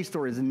Google Play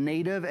Store is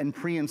native and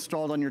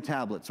pre-installed on your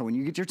tablet. So when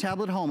you get your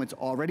tablet home, it's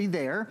already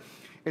there.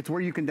 It's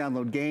where you can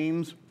download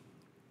games,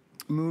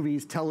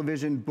 movies,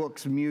 television,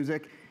 books,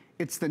 music.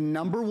 It's the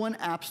 #1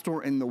 app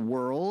store in the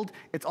world.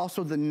 It's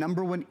also the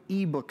 #1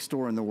 ebook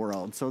store in the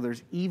world. So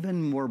there's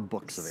even more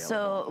books available.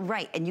 So,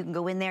 right, and you can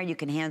go in there, you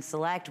can hand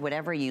select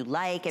whatever you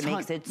like. It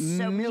makes it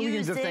so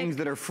millions of things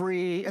that are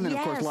free, and then of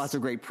course lots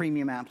of great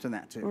premium apps in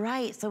that too.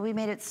 Right, so we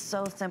made it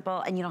so simple,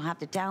 and you don't have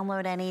to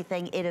download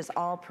anything. It is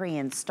all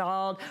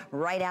pre-installed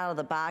right out of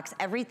the box.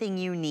 Everything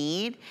you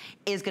need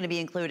is gonna be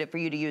included for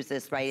you to use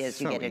this right as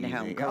you get it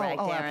home, correct,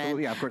 Oh, Aaron?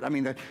 absolutely, yeah, of course. I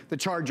mean, the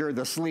charger,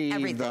 the sleeve,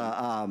 everything.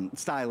 The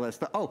stylus,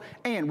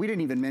 and we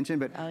didn't even mention,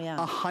 but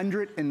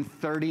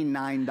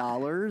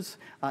 $139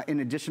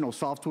 in additional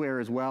software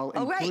as well,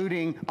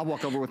 including, I'll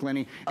walk over with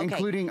Lenny,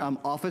 including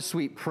Office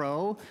Suite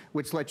Pro,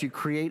 which lets you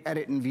create,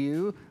 edit, and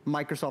view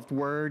Microsoft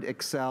Word,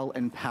 Excel,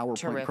 and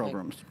PowerPoint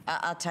programs.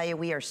 I'll tell you,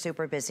 we are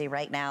super busy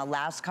right now.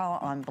 Last call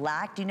on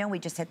Black. Do you know we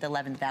just hit the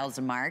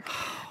 11,000 mark?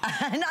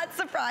 Not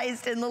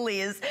surprised in the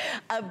least.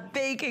 A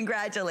big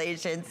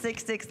congratulations,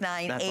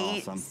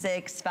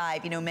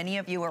 669-865. You know, many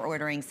of you are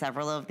ordering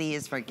several of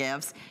these for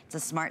gifts. It's a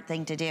smart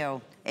thing to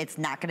do. It's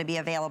not going to be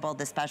available,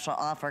 the special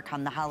offer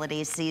come the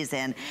holiday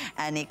season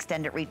and the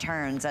extended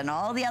returns and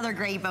all the other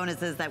great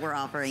bonuses that we're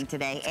offering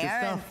today.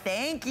 Aaron,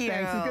 thank you.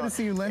 Thanks, it's good to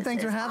see you, Lynn.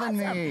 Thanks for having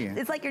me.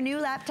 It's like your new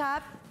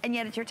laptop, and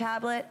yet it's your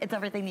tablet. It's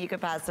everything that you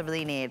could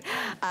possibly need.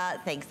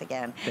 Thanks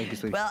again. Thank you,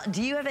 sweetie. Well,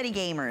 do you have any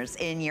gamers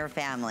in your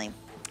family?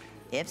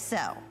 If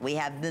so, we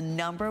have the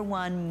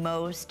 #1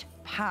 most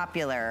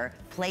popular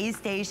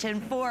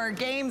PlayStation 4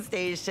 game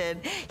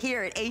station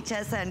here at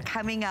HSN,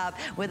 coming up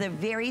with a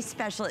very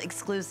special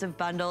exclusive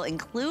bundle,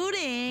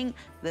 including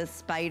the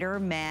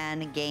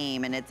Spider-Man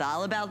game. And it's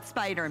all about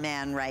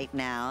Spider-Man right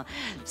now.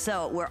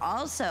 So we're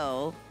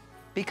also,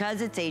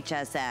 because it's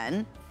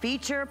HSN,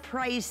 feature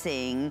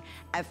pricing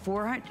at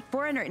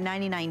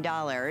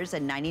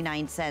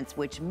 $499.99,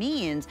 which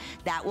means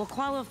that will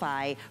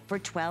qualify for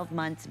 12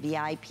 months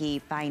VIP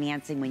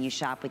financing when you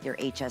shop with your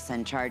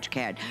HSN charge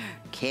card.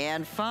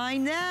 Can't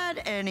find that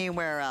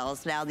anywhere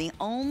else. Now, the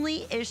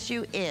only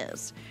issue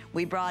is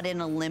we brought in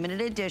a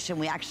limited edition.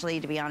 We actually,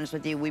 to be honest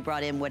with you, we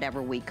brought in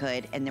whatever we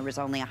could, and there was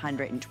only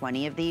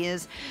 120 of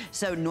these.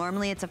 So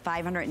normally it's a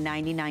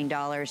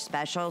 $599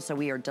 special, so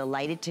we are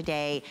delighted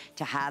today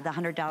to have the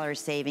 $100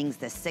 savings,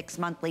 the 6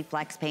 monthly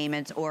flex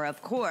payments, or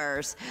of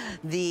course,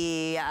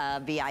 the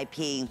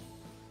VIP,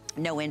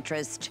 no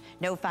interest,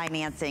 no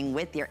financing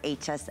with your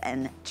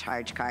HSN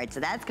charge card. So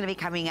that's gonna be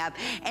coming up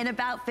in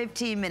about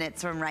 15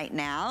 minutes from right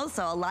now.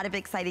 So a lot of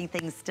exciting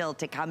things still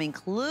to come,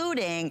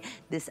 including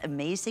this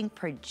amazing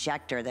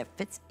projector that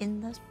fits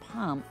in the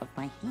palm of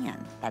my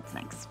hand. That's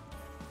next.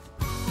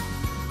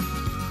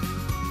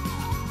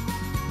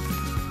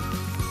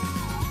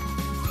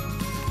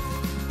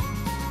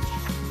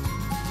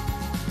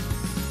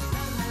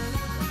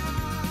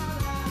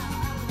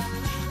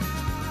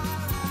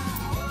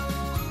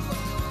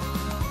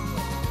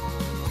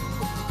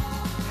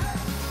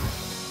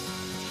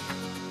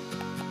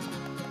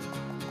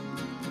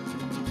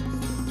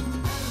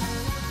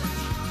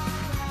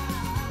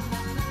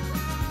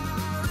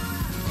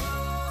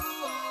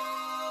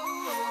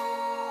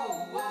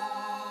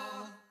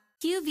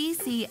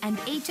 QVC and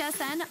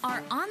HSN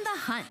are on the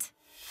hunt.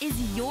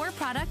 Is your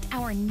product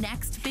our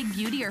next big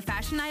beauty or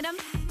fashion item?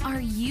 Are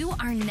you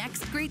our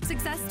next great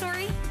success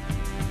story?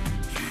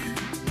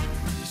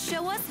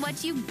 Show us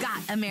what you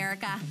got,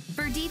 America.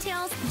 For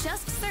details,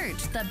 just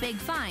search The Big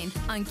Find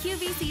on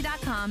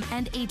QVC.com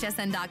and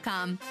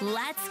HSN.com.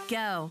 Let's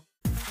go.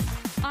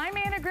 I'm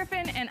Anna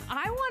Griffin, and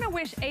I want to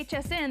wish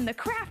HSN the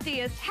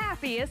craftiest,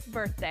 happiest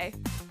birthday.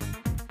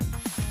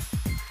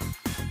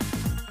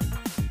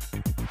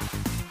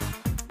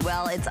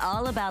 Well, it's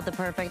all about the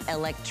perfect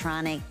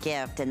electronic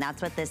gift, and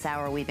that's what this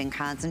hour we've been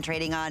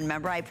concentrating on.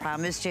 Remember, I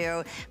promised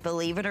you,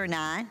 believe it or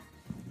not,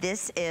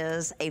 this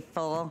is a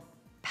full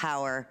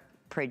power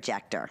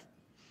projector.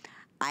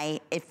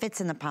 It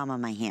fits in the palm of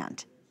my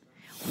hand.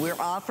 We're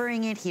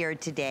offering it here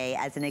today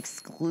as an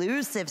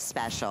exclusive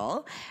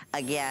special,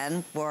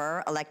 again,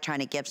 for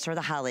electronic gifts for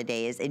the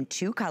holidays in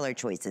 2 color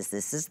choices.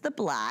 This is the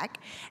black,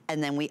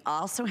 and then we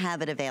also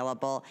have it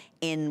available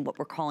in what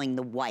we're calling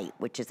the white,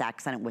 which is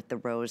accented with the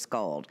rose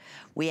gold.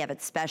 We have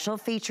it special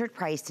featured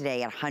price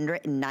today at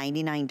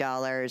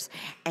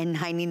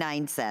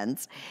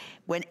 $199.99.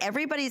 When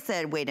everybody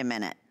said, wait a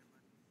minute,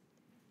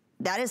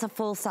 that is a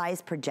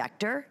full-size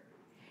projector,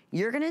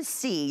 you're gonna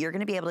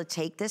be able to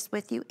take this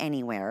with you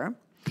anywhere.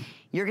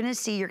 You're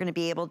gonna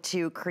be able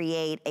to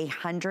create a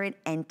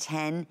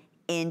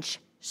 110-inch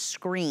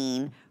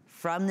screen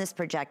from this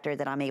projector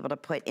that I'm able to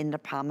put in the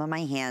palm of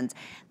my hands.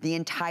 The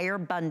entire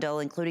bundle,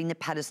 including the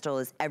pedestal,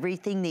 is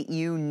everything that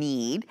you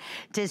need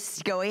to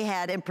go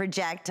ahead and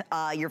project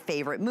your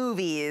favorite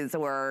movies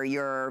or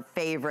your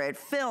favorite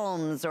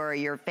films or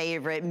your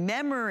favorite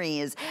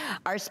memories.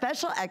 Our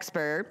special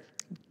expert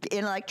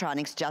in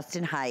electronics,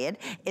 Justin Hyatt,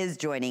 is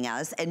joining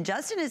us. And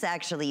Justin is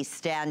actually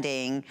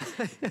standing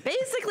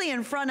basically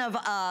in front of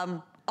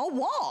a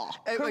wall,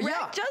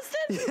 correct,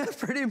 Justin? Yeah,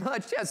 pretty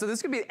much, yeah. So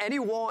this could be any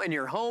wall in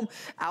your home,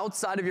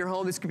 outside of your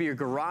home. This could be your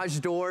garage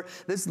door.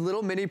 This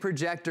little mini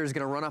projector is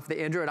gonna run off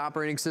the Android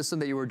operating system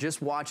that you were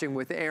just watching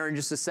with Aaron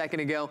just a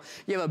second ago.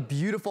 You have a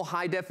beautiful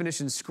high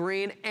definition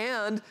screen,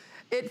 and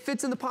it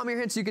fits in the palm of your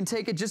hand, so you can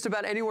take it just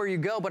about anywhere you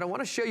go. But I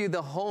want to show you the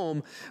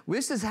home.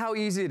 This is how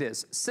easy it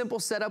is.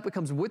 Simple setup. It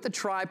comes with the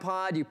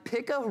tripod. You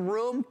pick a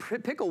room,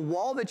 pick a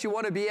wall that you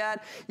want to be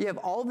at. You have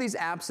all these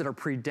apps that are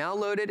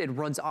pre-downloaded. It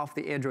runs off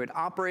the Android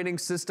operating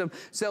system.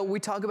 So we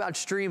talk about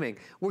streaming.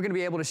 We're going to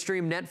be able to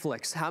stream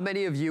Netflix. How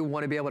many of you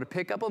want to be able to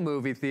pick up a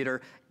movie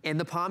theater in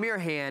the palm of your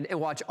hand and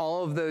watch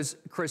all of those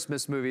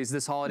Christmas movies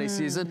this holiday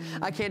season?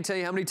 I can't tell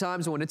you how many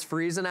times when it's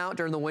freezing out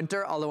during the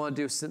winter, all I want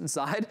to do is sit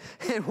inside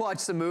and watch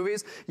some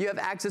movies. You have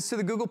access to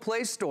the Google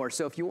Play Store.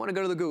 So if you want to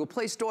go to the Google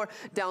Play Store,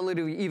 download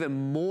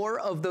even more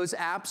of those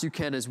apps, you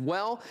can as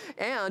well.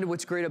 And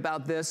what's great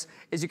about this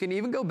is you can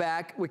even go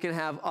back. We can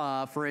have,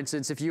 for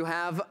instance, if you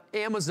have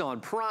Amazon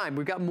Prime,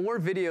 we've got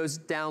more videos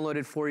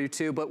downloaded for you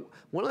too. But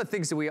one of the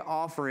things that we're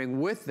offering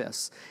with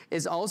this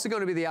is also going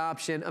to be the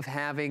option of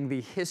having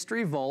the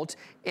History Vault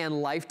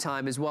and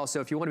Lifetime as well. So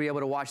if you want to be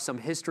able to watch some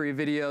history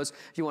videos,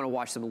 if you want to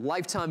watch some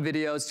Lifetime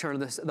videos during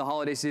the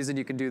holiday season,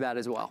 you can do that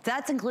as well.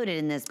 That's included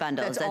in this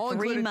bundle. That's it's a all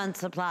 3-month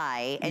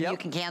supply, and you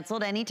can cancel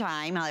it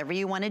anytime, however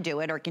you want to do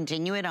it, or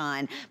continue it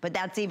on. But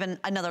that's even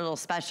another little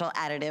special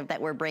additive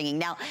that we're bringing.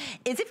 Now,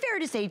 is it fair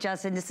to say,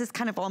 Justin, this is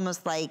kind of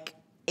almost like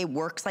it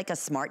works like a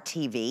smart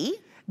TV?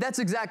 That's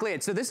exactly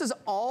it. So this is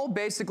all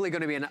basically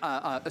going to be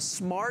a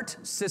smart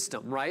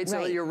system, right?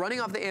 So you're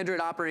running off the Android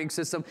operating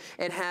system.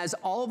 It has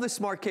all of the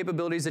smart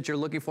capabilities that you're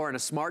looking for in a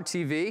smart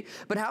TV.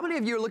 But how many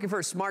of you are looking for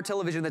a smart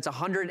television that's a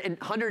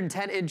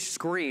 110-inch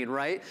screen,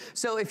 right?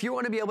 So if you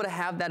want to be able to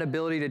have that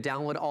ability to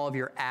download all of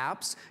your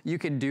apps, you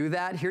can do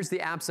that. Here's the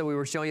apps that we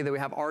were showing you that we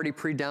have already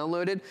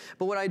pre-downloaded.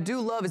 But what I do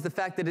love is the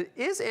fact that it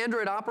is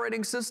Android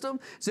operating system.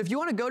 So if you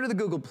want to go to the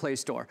Google Play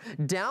Store,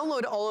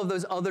 download all of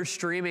those other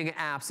streaming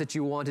apps that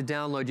you want to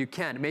download, you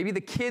can. Maybe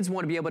the kids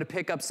want to be able to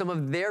pick up some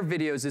of their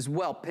videos as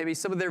well, maybe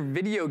some of their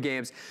video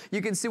games.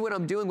 You can see what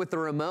I'm doing with the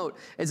remote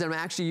is I'm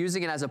actually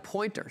using it as a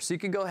pointer. So you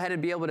can go ahead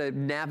and be able to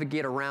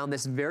navigate around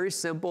this very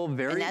simple,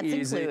 very easy.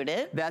 That's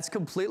included. That's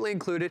completely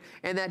included.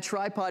 And that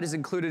tripod is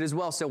included as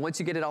well. So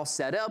once you get it all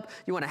set up,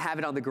 you want to have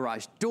it on the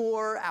garage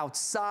door,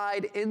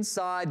 outside,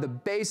 inside, the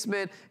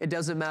basement. It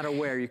doesn't matter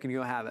where, you can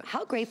go have it.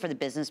 How great for the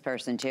business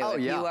person too. Oh,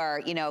 if yeah. you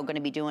are, going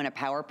to be doing a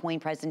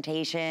PowerPoint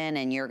presentation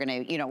and you're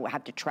going to,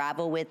 have to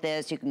travel with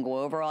this, you can go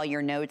over all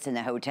your notes in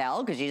the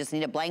hotel because you just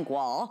need a blank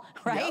wall,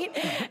 right?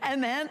 Yep.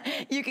 And then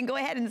you can go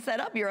ahead and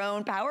set up your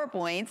own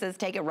PowerPoints, just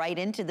take it right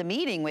into the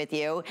meeting with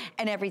you,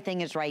 and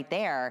everything is right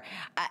there.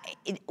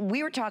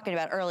 We were talking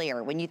about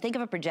earlier, when you think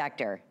of a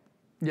projector,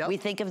 we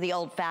think of the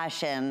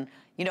old-fashioned,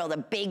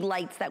 the big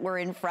lights that were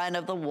in front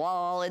of the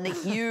wall and the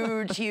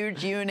huge,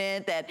 huge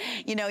unit that,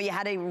 you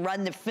had to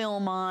run the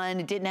film on.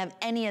 It didn't have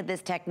any of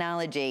this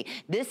technology.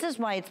 This is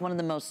why it's one of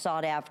the most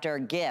sought after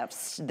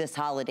gifts this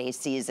holiday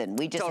season.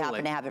 We just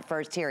happen to have it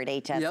first here at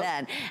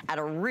HSN at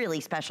a really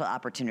special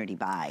opportunity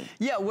buy.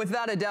 Yeah,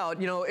 without a doubt,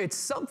 it's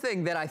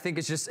something that I think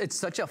is it's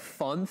such a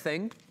fun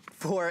thing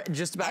for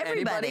just about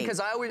anybody.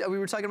 Because we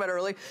were talking about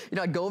earlier, you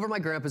know, I'd go over to my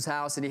grandpa's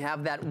house and you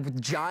have that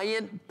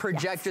giant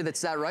projector that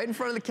sat right in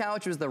front of the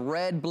couch. It was the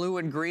red, blue,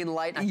 and green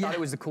light. And I thought it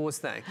was the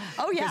coolest thing.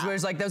 Oh yeah. Because it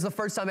was like, that was the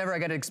first time ever I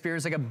got to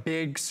experience like a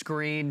big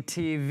screen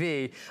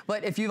TV.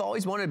 But if you've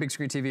always wanted a big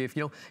screen TV, if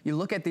you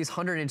look at these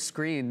 100-inch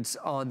screens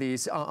on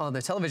these on the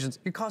televisions,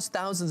 it costs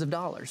thousands of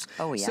dollars.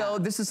 Oh yeah. So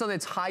this is something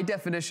that's high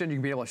definition. You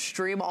can be able to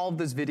stream all of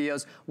those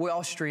videos. We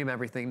all stream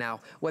everything now,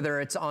 whether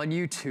it's on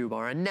YouTube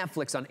or on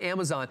Netflix, on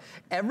Amazon.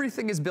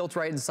 Everything is built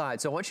right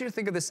inside. So I want you to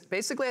think of this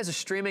basically as a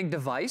streaming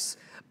device,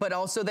 but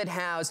also that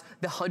has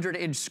the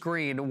 100-inch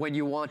screen when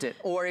you want it,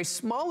 or a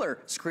smaller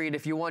screen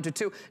if you want it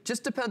to.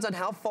 Just depends on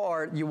how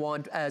far you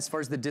want as far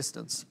as the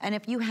distance. And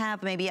if you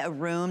have maybe a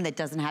room that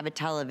doesn't have a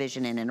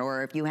television in it,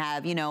 or if you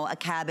have, you know, a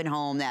cabin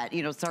home that,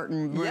 you know,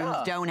 certain rooms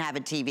don't have a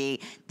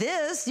TV,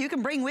 this you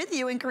can bring with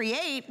you and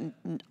create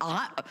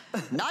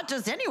not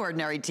just any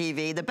ordinary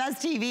TV, the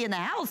best TV in the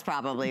house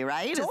probably,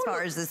 right? Totally. As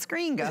far as the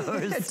screen goes.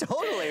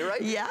 Totally,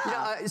 right?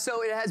 Yeah.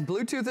 So it has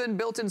Bluetooth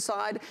built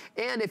inside,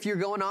 and if you're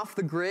going off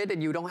the grid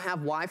and you don't have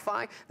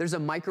Wi-Fi, there's a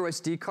micro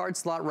SD card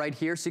slot right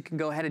here, so you can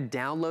go ahead and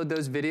download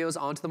those videos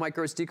onto the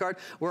micro SD card.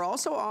 We're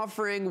also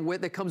offering,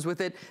 that comes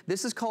with it,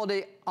 this is called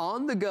a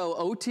on-the-go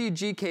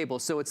OTG cable.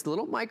 So it's the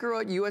little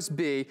micro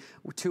USB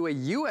to a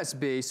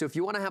USB. So if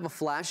you want to have a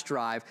flash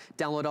drive,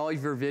 download all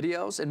of your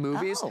videos and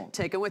movies,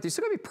 take them with you.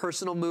 So it could be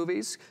personal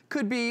movies,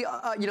 could be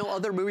you know,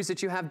 other movies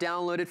that you have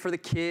downloaded for the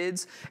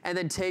kids, and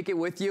then take it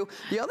with you.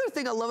 The other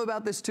thing I love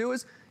about this too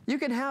is you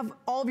can have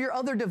all of your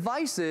other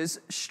devices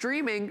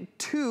streaming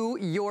to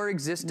your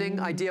existing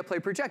Idea Play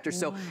projector.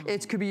 So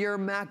it could be your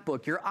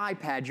MacBook, your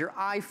iPad, your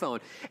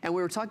iPhone. And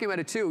we were talking about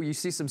it too. You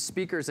see some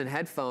speakers and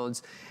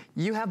headphones.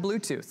 You have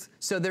Bluetooth.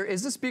 So there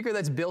is a speaker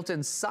that's built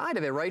inside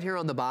of it right here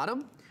on the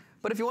bottom.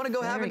 But if you want to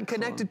go have it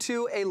connected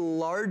to a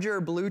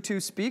larger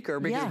Bluetooth speaker,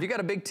 because if you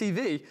got a big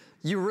TV,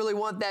 you really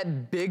want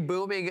that big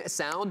booming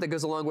sound that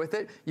goes along with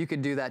it, you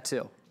can do that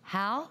too.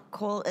 How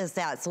cool is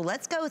that? So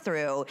let's go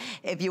through,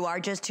 if you are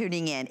just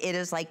tuning in, it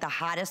is like the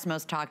hottest,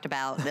 most talked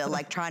about, the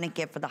electronic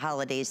gift for the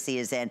holiday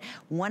season.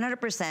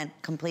 100%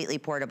 completely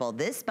portable.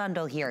 This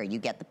bundle here, you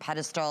get the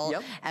pedestal,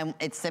 and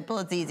it's simple,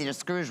 it's easy, it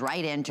screws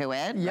right into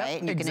it,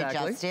 right? And you can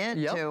adjust it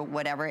to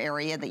whatever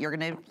area that you're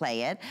gonna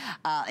play it.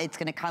 It's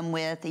gonna come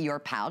with your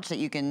pouch that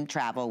you can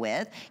travel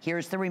with.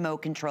 Here's the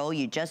remote control.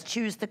 You just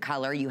choose the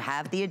color. You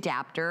have the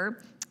adapter.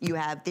 You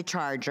have the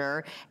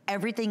charger.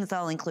 Everything's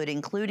all included,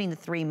 including the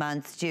 3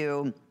 months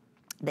to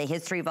the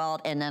History Vault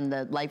and then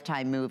the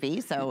Lifetime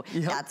movie. So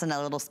that's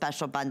another little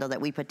special bundle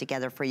that we put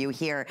together for you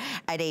here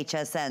at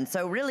HSN.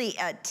 So really,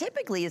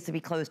 typically it's to be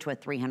close to a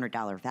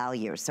 $300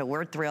 value. So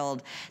we're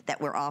thrilled that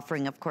we're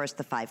offering, of course,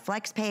 the 5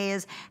 flex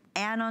pays.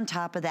 And on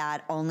top of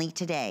that, only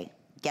today,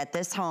 get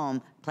this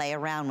home, play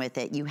around with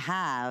it. You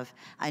have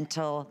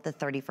until the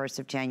 31st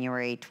of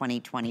January,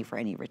 2020 for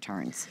any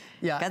returns.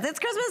 Yeah. Because it's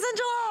Christmas in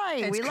July.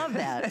 We love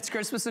that. It's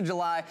Christmas in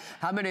July.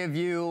 How many of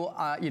you,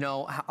 you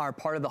know, are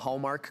part of the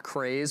Hallmark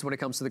craze when it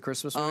comes to the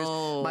Christmas movies?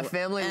 Oh, my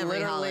family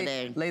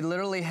they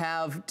literally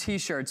have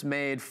T-shirts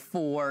made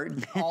for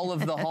all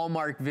of the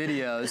Hallmark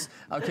videos.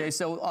 Okay,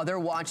 so they're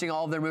watching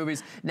all of their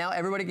movies. Now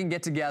everybody can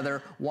get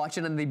together, watch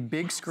it on the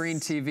big screen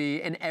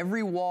TV, and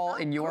every wall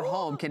in your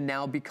home can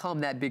now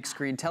become that big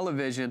screen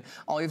television.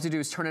 All you have to do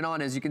is turn it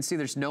on. As you can see,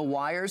 there's no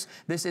wires.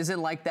 This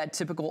isn't like that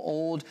typical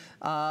old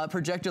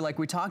projector like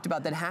we talked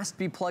about that has to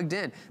be plugged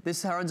in.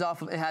 This runs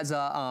off, it has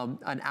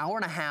an hour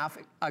and a half,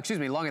 excuse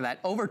me, longer than that,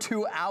 over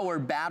 2-hour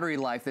battery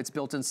life that's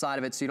built inside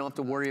of it, so you don't have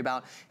to worry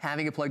about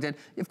having it plugged in.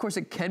 Of course,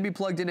 it can be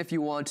plugged in if you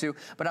want to,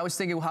 but I was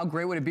thinking, how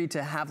great would it be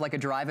to have like a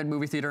drive-in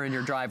movie theater in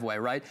your driveway,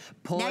 right?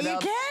 Pull it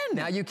up.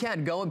 Now you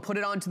can. Go and put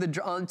it onto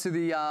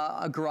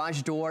the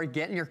garage door,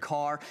 get in your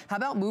car. How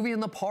about movie in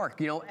the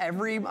park? You know,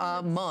 every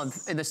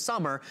month in the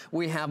summer,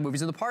 we have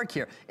movies in the park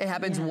here. It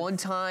happens one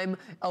time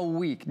a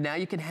week. Now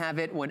you can have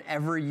it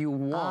whenever you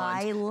want.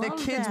 I love that.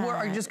 The kids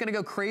are just gonna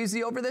go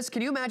crazy over this.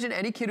 Can you imagine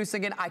any kid who's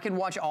thinking, I can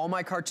watch all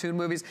my cartoon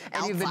movies,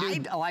 any of the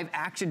new live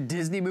action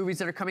Disney movies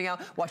that are coming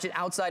out, watch it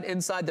outside,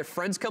 inside, their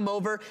friends come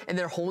over, and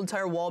their whole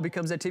entire wall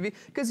becomes a TV?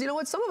 Because you know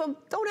what, some of them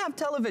don't have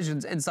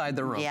televisions inside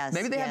the room.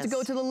 Maybe they have to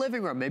go to the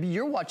living room. Maybe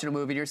you're watching a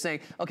movie and you're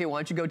saying, okay, why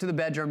don't you go to the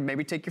bedroom,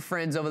 maybe take your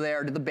friends over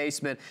there to the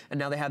basement, and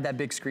now they have that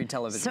big screen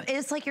television. So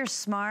it's like your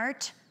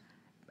smart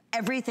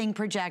everything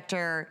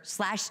projector /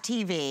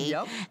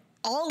 TV.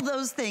 All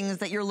those things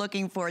that you're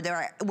looking for, there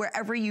are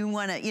wherever you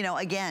want to, you know,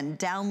 again,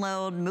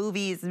 download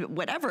movies,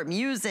 whatever,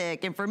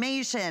 music,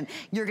 information,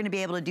 you're going to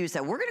be able to do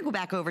so. We're going to go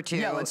back over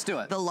to let's do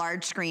it. The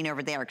large screen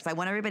over there, because I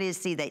want everybody to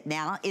see that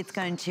now it's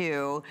going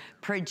to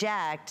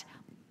project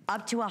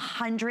up to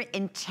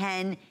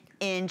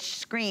 110-inch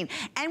screen.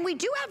 And we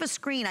do have a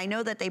screen I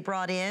know that they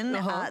brought in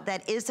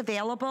that is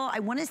available. I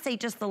want to say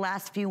just the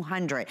last few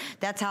hundred.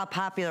 That's how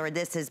popular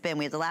this has been.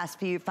 We have the last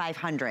few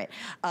 500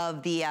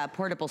 of the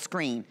portable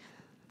screen.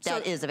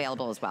 that is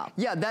available as well.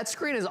 Yeah, that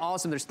screen is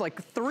awesome. There's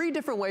like 3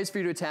 different ways for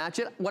you to attach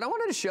it. What I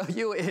wanted to show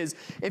you is,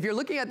 if you're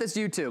looking at this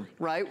YouTube,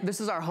 right? This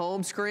is our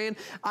home screen.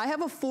 I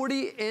have a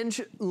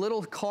 40-inch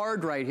little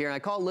card right here. I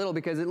call it little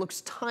because it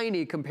looks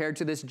tiny compared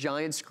to this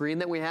giant screen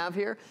that we have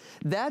here.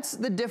 That's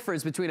the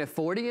difference between a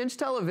 40-inch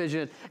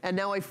television and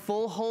now a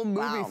full home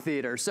movie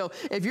theater. So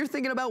if you're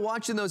thinking about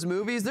watching those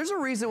movies, there's a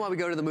reason why we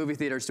go to the movie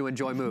theaters to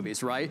enjoy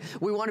movies, right?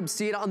 We want to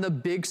see it on the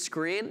big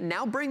screen.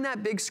 Now bring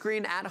that big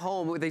screen at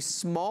home with a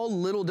small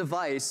little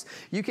device.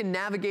 You can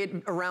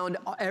navigate around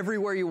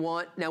everywhere you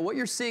want. Now what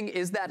you're seeing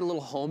is that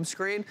little home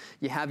screen.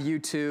 You have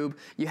YouTube,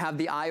 you have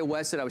the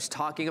iOS that I was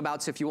talking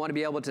about. So if you want to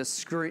be able to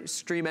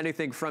stream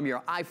anything from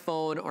your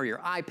iPhone or your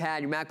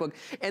iPad, your MacBook,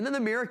 and then the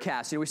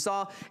Miracast. You know, we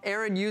saw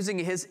Aaron using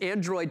his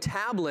Android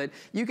tablet.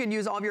 You can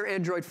use all of your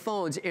Android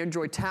phones,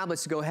 Android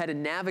tablets to go ahead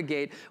and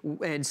navigate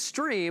and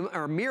stream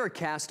or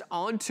Miracast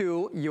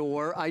onto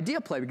your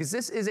Idea Play, because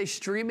this is a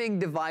streaming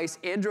device,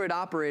 Android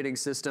operating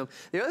system.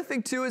 The other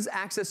thing too is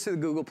access to the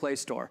Google Play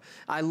Store.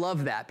 I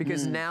love that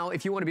because now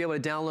if you want to be able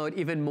to download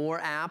even more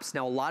apps,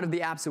 now a lot of the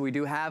apps that we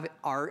do have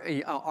are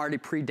already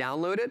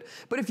pre-downloaded,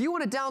 but if you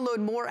want to download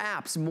more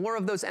apps, more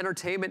of those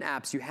entertainment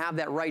apps, you have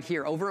that right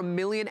here. Over 1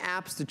 million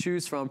apps to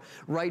choose from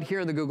right here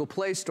in the Google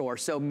Play Store.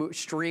 So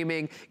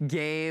streaming,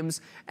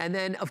 games, and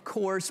then of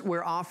course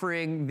we're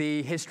offering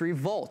the History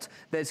Vault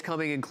that's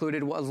coming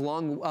included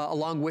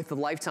along with the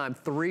Lifetime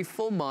 3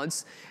 full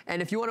months.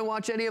 And if you want to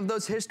watch any of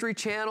those history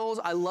channels,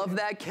 I love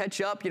that.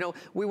 Catch up. You know,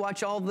 we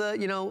watch all the,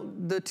 you know,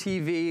 the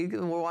TV,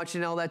 and we're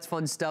watching all that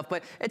fun stuff,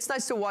 but it's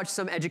nice to watch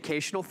some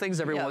educational things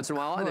every once in a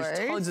while. And there's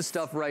tons of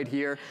stuff right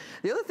here.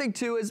 The other thing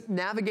too is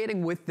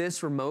navigating with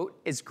this remote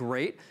is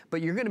great,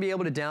 but you're going to be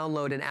able to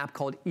download an app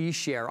called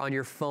eShare on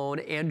your phone,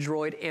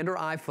 Android and or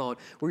iPhone,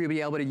 where you'll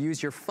be able to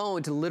use your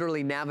phone to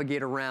literally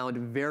navigate around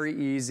very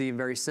easy and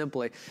very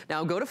simply.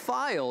 Now go to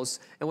Files,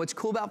 and what's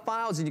cool about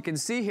Files, and you can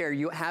see here,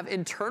 you have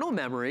internal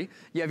memory,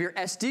 you have your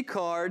SD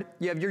card,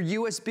 you have your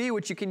USB,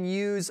 which you can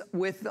use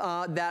with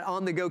that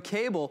on-the-go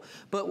cable,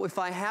 but if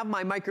I have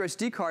my micro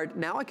SD card,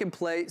 now I can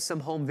play some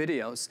home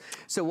videos.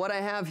 So what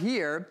I have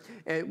here,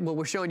 well,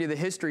 we're showing you the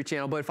History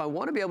channel, but if I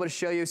want to be able to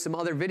show you some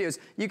other videos,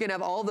 you can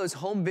have all those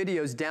home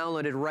videos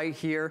downloaded right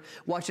here,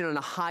 watching on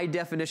a high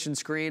definition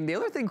screen. The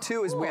other thing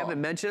too is we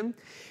haven't mentioned,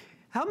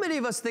 how many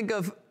of us think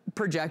of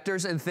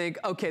projectors and think,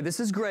 okay, this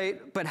is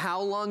great, but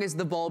how long is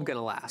the bulb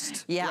gonna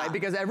last? Yeah. Right?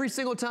 Because every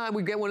single time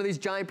we get one of these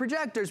giant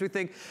projectors, we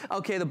think,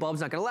 okay, the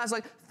bulb's not gonna last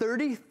like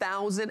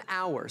 30,000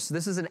 hours.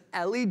 This is an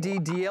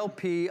LED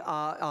DLP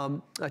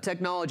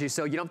technology,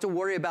 so you don't have to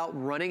worry about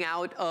running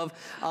out of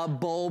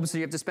bulbs, so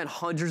you have to spend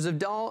hundreds of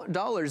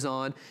dollars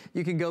on.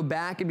 You can go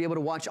back and be able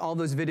to watch all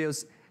those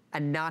videos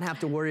and not have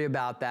to worry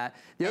about that.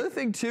 The other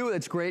thing too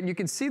that's great, and you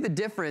can see the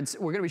difference,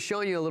 we're gonna be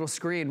showing you a little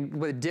screen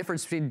with a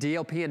difference between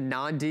DLP and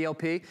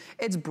non-DLP.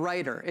 It's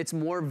brighter, it's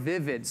more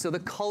vivid, so the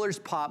colors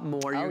pop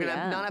more. You're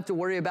gonna not have to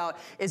worry about,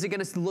 is it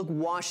gonna look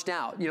washed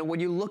out? You know, when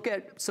you look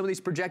at some of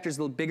these projectors,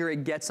 the bigger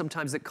it gets,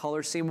 sometimes the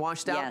colors seem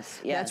washed out. Yes.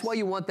 That's why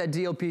you want that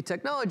DLP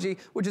technology,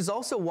 which is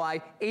also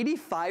why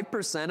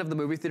 85% of the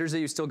movie theaters that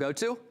you still go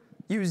to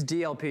use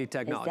DLP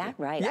technology. Is that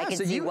right? Yeah, I can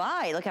so see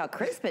why. Look how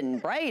crisp and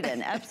bright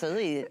and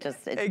absolutely it's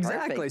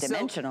perfect,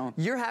 dimensional.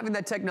 So you're having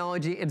that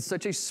technology in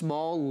such a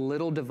small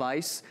little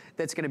device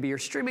that's going to be your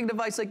streaming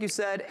device, like you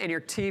said, and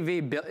your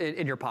TV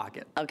in your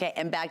pocket. Okay,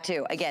 and back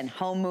to, again,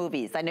 home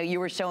movies. I know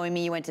you were showing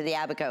me, you went to the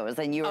Abacos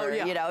and you were,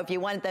 you know, if you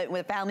want that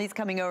with families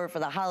coming over for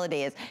the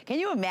holidays, can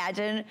you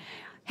imagine,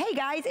 hey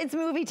guys, it's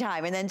movie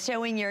time, and then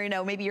showing your, you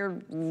know, maybe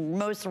your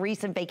most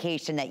recent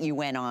vacation that you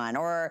went on,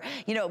 or,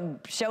 you know,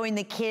 showing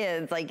the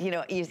kids, like, you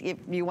know, if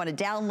you want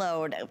to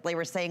download, they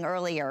were saying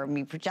earlier, I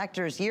mean,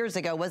 projectors years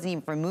ago wasn't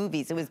even for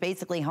movies, it was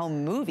basically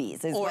home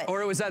movies.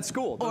 Or it was at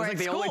school. That was like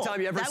the only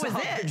time you ever saw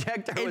a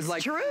projector. It was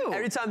like, true.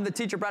 Every time the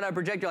teacher brought out a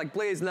projector, like,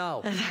 please,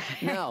 no,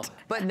 no.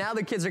 But now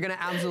the kids are gonna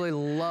absolutely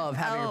love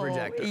having a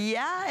projector.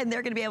 Yeah, and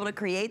they're gonna be able to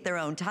create their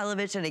own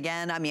television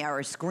again. I mean,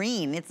 our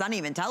screen, it's not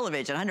even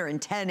television,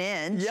 110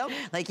 inch. Yep.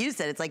 Like you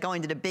said, it's like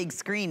going to the big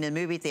screen in the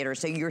movie theater.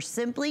 So you're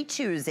simply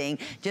choosing,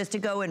 just to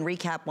go and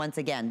recap once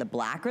again, the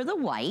black or the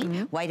white.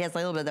 White has a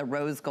little bit of the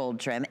rose gold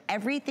trim.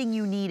 Everything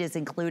you need is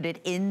included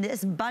in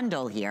this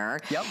bundle here.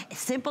 Yep.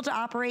 Simple to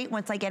operate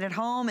once I get it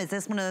home. Is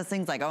this one of those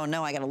things like, oh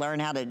no, I gotta learn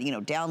how to, you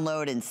know,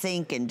 download and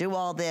sync and do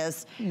all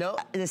this? No.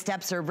 The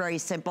steps are very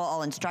simple.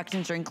 All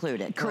instructions are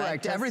included.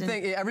 Correct.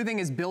 Everything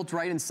is built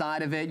right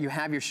inside of it. You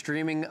have your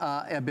streaming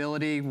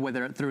ability,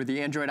 whether through the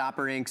Android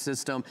operating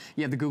system.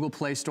 You have the Google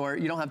Play Store.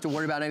 You don't have to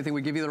worry about anything.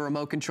 We give you the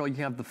remote control. You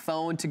can have the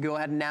phone to go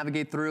ahead and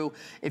navigate through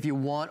if you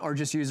want, or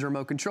just use the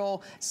remote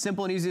control.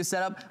 Simple and easy to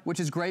set up,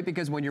 which is great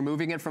because when you're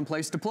moving it from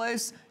place to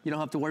place, you don't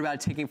have to worry about it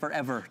taking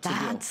forever to do.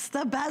 That's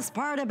the best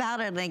part about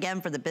it. And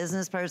again, for the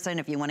business person,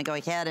 if you want to go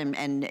ahead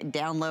and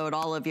download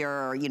all of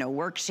your, you know,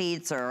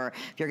 worksheets, or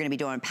if you're going to be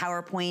doing a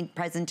PowerPoint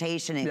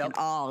presentation, and you can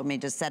all, I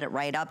mean, just set it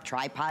right up.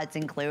 Tripods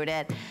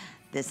included.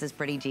 This is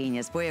pretty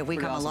genius. Boy, have we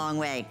come a long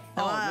way.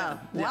 Oh, yeah.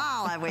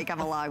 Wow, have we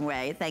come a long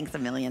way. Thanks a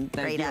million.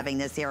 Great having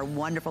this here.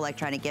 Wonderful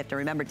electronic gift. And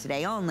remember,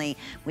 today only,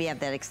 we have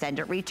that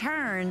extended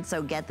return.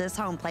 So get this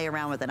home, play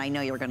around with it. I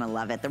know you're going to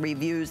love it. The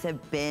reviews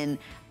have been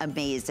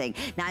amazing.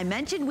 Now, I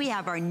mentioned we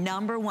have our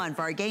 #1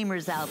 for our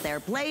gamers out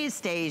there,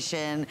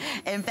 PlayStation.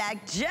 In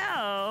fact,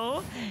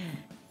 Joe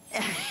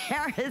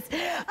Harris,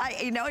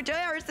 Joe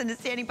Harrison is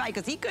standing by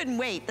because he couldn't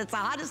wait. That's the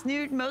hottest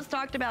new, most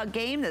talked about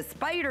game. The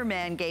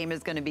Spider-Man game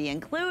is going to be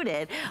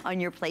included on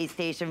your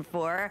PlayStation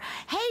 4.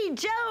 Hey,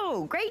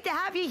 Joe, great to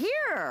have you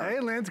here. Hey,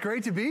 Lance,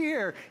 great to be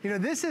here.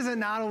 This isn't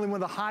not only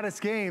one of the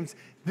hottest games,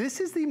 this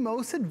is the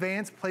most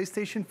advanced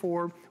PlayStation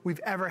 4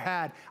 we've ever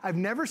had. I've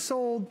never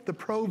sold the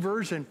Pro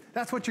version.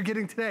 That's what you're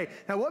getting today.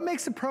 Now, what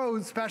makes the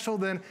Pro special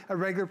than a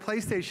regular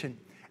PlayStation?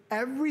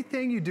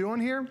 Everything you do on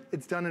here,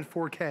 it's done in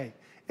 4K.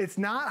 It's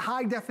not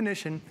high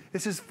definition.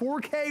 This is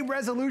 4K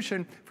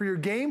resolution for your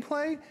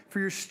gameplay,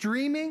 for your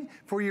streaming,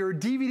 for your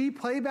DVD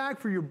playback,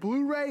 for your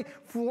Blu-ray,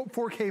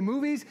 4K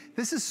movies.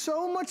 This is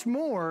so much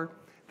more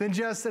than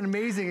just an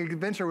amazing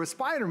adventure with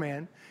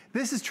Spider-Man.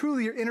 This is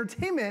truly your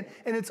entertainment,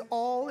 and it's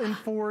all in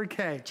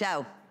 4K.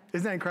 Joe.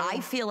 Isn't that incredible?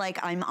 I feel like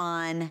I'm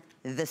on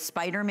the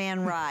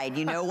Spider-Man ride.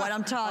 You know what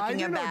I'm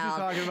talking about.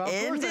 What you're talking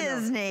about. In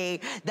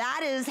Disney.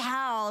 That is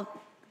how...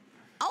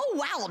 Oh,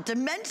 wow,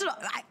 dimensional.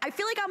 I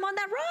feel like I'm on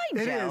that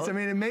ride, Joe. It is. I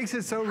mean, it makes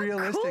it so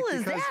realistic. How cool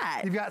is because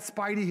that? You've got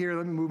Spidey here.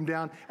 Let me move him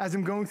down as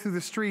I'm going through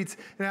the streets.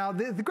 Now,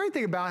 the great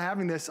thing about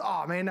having this,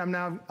 oh, man, I'm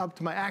now up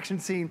to my action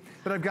scene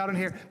that I've got on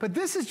here. But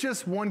this is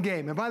just one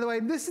game. And by the way,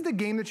 this is the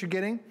game that you're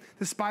getting.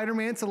 The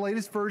Spider-Man, it's the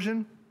latest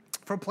version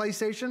for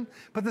PlayStation.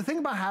 But the thing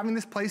about having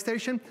this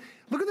PlayStation,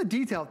 look at the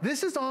detail.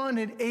 This is on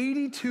an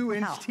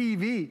 82-inch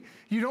TV.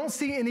 You don't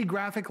see any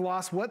graphic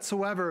loss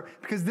whatsoever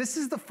because this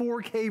is the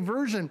 4K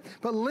version.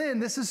 But Lynn,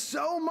 this is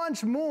so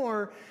much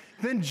more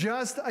than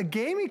just a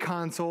gaming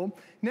console.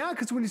 Now,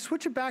 because when you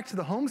switch it back to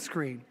the home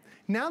screen,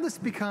 now this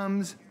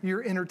becomes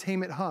your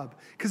entertainment hub.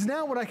 Because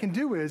now what I can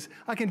do is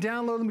I can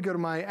download them, go to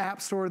my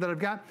app store that I've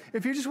got.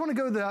 If you just want to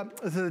go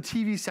to the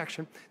TV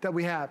section that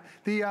we have,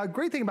 the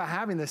great thing about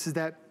having this is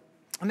that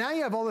now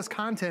you have all this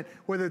content,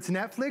 whether it's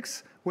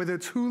Netflix, whether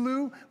it's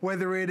Hulu,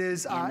 whether it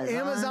is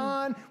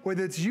Amazon,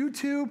 whether it's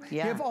YouTube.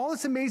 You have all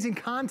this amazing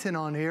content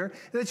on here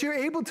that you're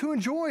able to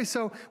enjoy.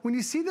 So when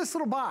you see this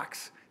little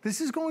box, this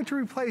is going to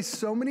replace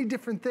so many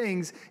different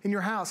things in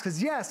your house.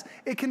 Because yes,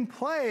 it can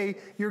play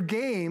your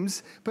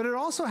games, but it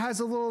also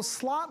has a little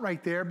slot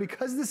right there.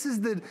 Because this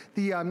is the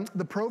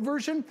Pro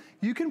version,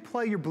 you can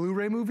play your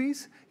Blu-ray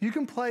movies. You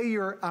can play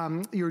your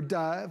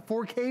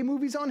 4K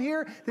movies on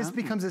here. This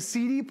becomes a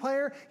CD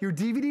player, your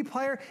DVD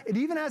player. It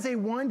even has a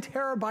 1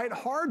 terabyte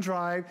hard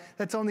drive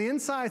that's on the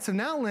inside. So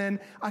now,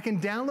 Lynn, I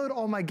can download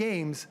all my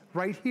games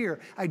right here.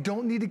 I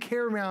don't need to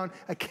carry around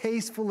a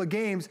case full of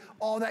games.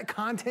 All that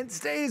content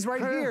stays right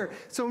here.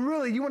 So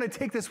really, you want to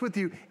take this with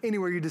you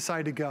anywhere you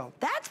decide to go.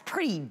 That's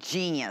pretty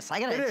genius, I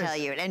gotta tell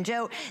you. And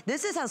Joe,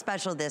 this is how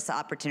special this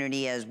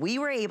opportunity is. We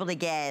were able to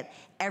get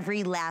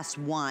every last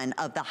one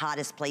of the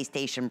hottest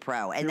PlayStation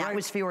Pro, and that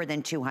was fewer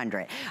than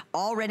 200.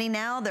 Already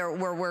now,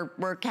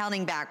 we're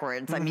counting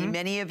backwards. I mean,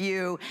 many of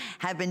you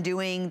have been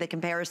doing the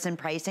comparison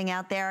pricing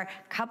out there.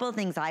 Couple of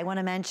things I want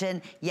to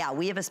mention. Yeah,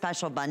 we have a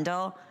special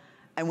bundle,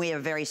 and we have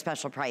a very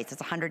special price. It's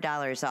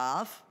 $100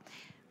 off,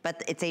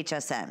 but it's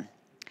HSN.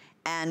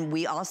 And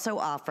we also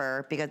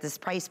offer, because this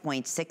price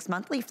point, 6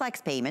 monthly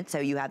flex payments, so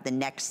you have the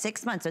next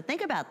 6 months. So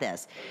think about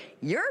this.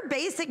 Your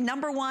basic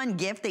 #1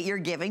 gift that you're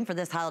giving for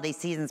this holiday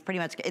season is pretty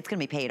much, it's gonna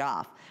be paid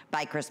off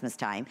by Christmas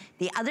time.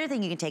 The other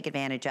thing you can take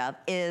advantage of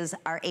is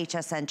our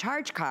HSN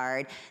charge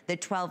card, the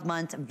 12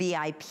 months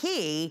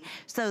VIP.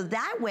 So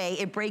that way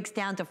it breaks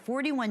down to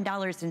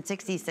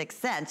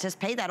 $41.66. Just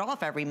pay that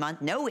off every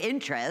month, no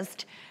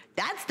interest.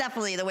 That's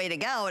definitely the way to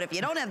go. And if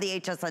you don't have the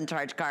HSN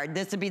charge card,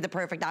 this would be the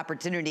perfect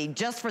opportunity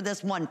just for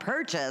this one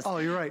purchase. Oh,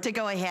 you're right. To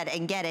go ahead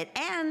and get it.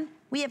 And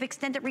we have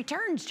extended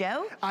returns,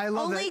 Joe. I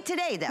love that. Only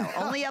today, though.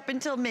 Only up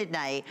until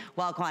midnight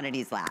while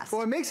quantities last.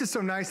 Well, it makes it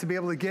so nice to be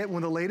able to get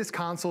one of the latest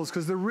consoles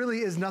because there really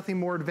is nothing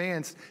more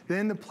advanced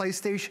than the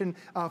PlayStation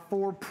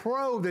 4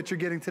 Pro that you're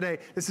getting today.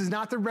 This is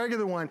not the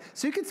regular one.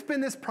 So you can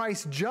spend this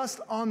price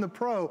just on the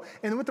Pro.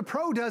 And what the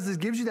Pro does is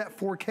gives you that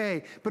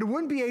 4K. But it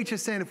wouldn't be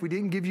HSN if we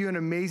didn't give you an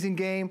amazing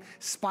game.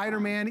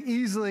 Spider-Man,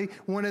 easily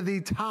one of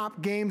the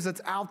top games that's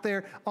out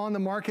there on the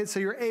market. So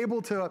you're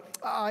able to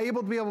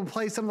be able to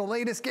play some of the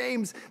latest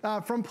games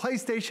from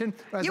PlayStation.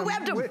 You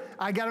webbed them.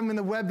 I got them in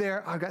the web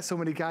there. I've got so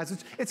many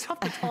guys. It's tough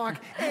to talk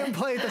and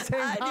play at the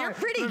same time. You're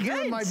pretty good,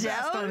 doing my Joe.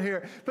 best on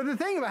here. But the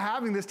thing about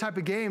having this type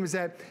of game is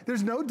that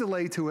there's no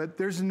delay to it.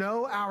 There's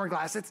no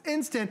hourglass. It's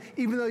instant,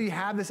 even though you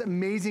have this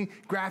amazing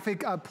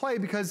graphic play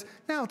because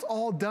now it's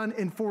all done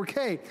in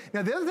 4K.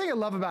 Now, the other thing I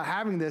love about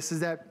having this is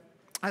that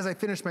as I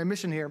finish my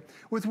mission here,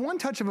 with one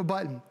touch of a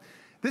button,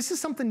 this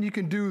is something you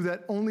can do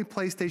that only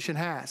PlayStation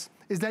has,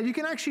 is that you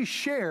can actually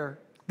share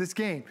this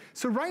game.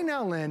 So right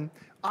now, Lynn,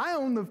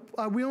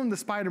 we own the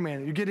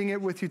Spider-Man. You're getting it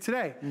with you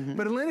today.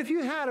 But Lynn, if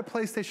you had a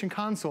PlayStation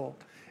console,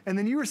 and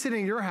then you were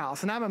sitting in your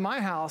house, and I'm at my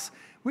house,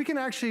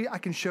 I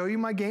can show you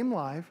my game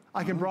live.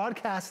 I can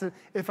broadcast it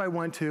if I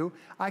want to.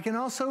 I can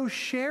also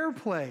share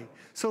play.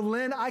 So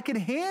Lynn, I can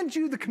hand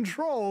you the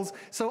controls.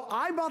 So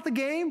I bought the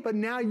game, but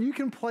now you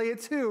can play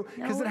it too,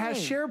 because it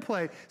has share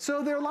play.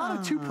 So there are a lot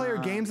of two-player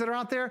games that are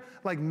out there,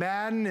 like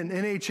Madden and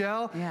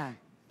NHL. Yeah.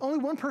 Only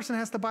one person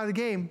has to buy the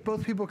game,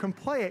 both people can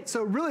play it.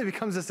 So it really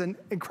becomes this an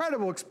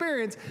incredible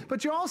experience,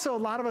 but you also, a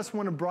lot of us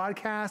want to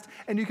broadcast,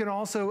 and you can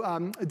also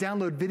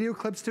download video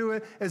clips to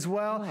it as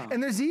well. Wow.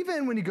 And there's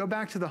even, when you go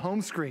back to the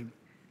home screen,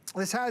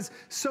 this has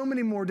so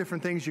many more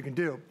different things you can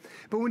do.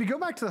 But when you go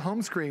back to the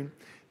home screen,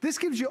 this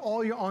gives you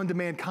all your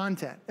on-demand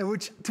content, and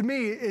which to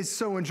me is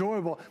so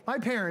enjoyable. My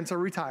parents are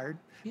retired.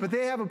 But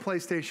they have a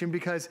PlayStation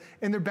because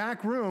in their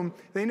back room,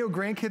 they know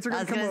grandkids are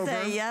gonna come over.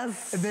 Say,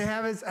 yes. And they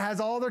have it has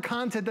all their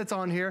content that's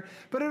on here.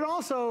 But it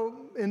also,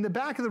 in the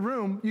back of the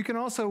room, you can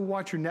also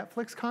watch your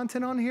Netflix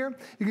content on here.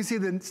 You can see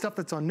the stuff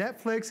that's on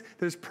Netflix.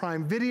 There's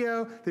Prime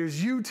Video,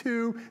 there's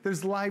YouTube,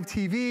 there's live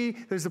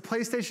TV, there's the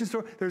PlayStation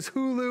Store, there's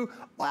Hulu.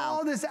 Wow.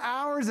 All this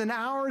hours and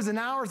hours and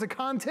hours of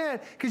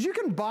content. Because you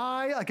can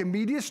buy like a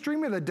media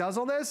streamer that does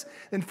all this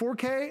in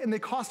 4K, and they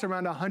cost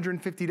around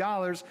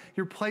 $150.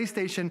 Your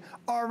PlayStation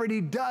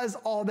already does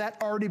all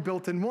that already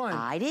built in one.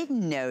 I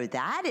didn't know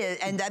that.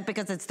 And that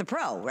because it's the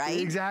Pro, right?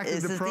 Exactly,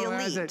 the Pro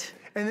has it.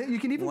 And you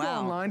can even go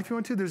online if you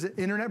want to. There's an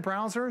internet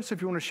browser, so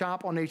if you want to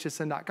shop on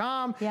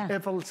hsn.com,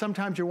 if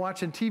sometimes you're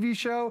watching a TV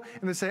show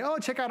and they say, oh,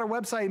 check out our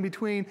website in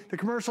between the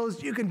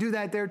commercials, you can do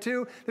that there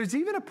too. There's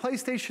even a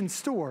PlayStation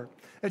Store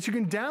that you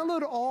can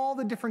download all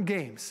the different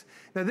games.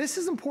 Now this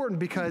is important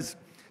because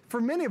for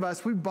many of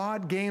us, we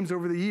bought games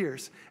over the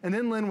years. And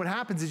then, Lynn, what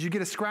happens is you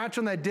get a scratch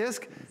on that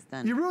disc,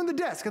 you ruin the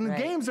disc, and the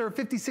games are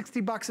 50,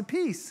 60 bucks a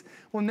piece.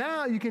 Well,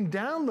 now you can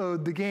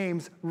download the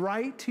games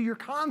right to your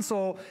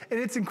console, and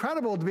it's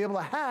incredible to be able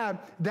to have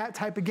that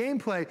type of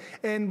gameplay.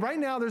 And right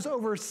now, there's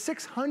over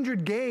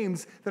 600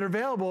 games that are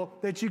available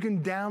that you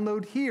can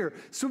download here.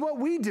 So what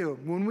we do,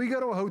 when we go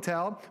to a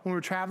hotel, when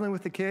we're traveling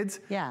with the kids,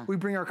 we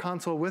bring our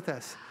console with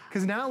us.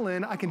 Because now,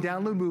 Lynn, I can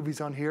download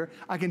movies on here.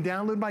 I can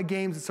download my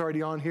games that's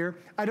already on here.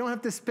 I don't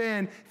have to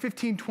spend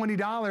 $15,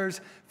 $20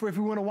 for if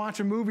we want to watch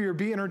a movie or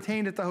be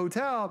entertained at the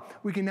hotel.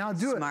 We can now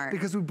do it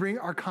because we bring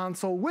our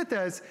console with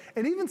us.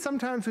 And even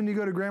sometimes when you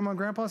go to grandma and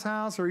grandpa's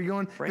house or you go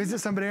and visit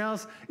somebody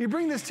else, you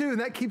bring this too, and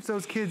that keeps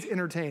those kids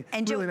entertained.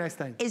 And really nice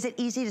thing. Is it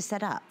easy to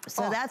set up?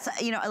 So that's,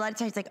 you know, a lot of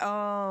times it's like,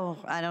 oh,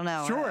 I don't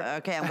know. Sure.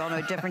 Okay, I'm going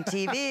to a different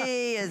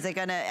TV. Is it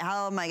gonna,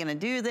 how am I gonna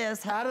do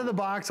this? Out of the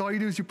box, all you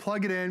do is you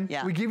plug it in.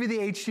 We give you the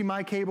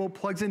HDMI cable,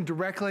 plugs in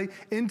directly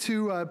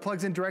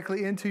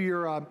into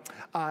your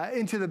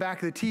into the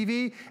back of the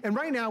TV. And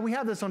right now we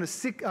have this on a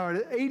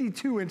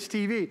 82-inch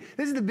TV.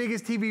 This is the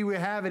biggest TV we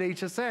have at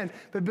HSN,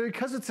 but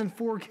because it's in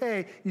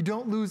 4K, you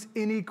don't lose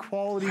any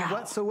quality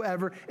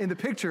whatsoever in the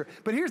picture.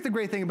 But here's the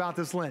great thing about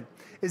this, Lynn,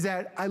 is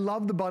that I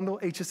love the bundle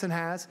HSN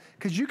has,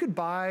 because you could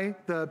buy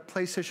the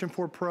PlayStation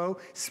 4 Pro,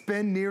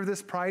 spend near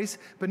this price,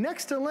 but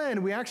next to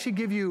Lynn, we actually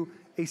give you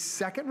a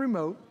second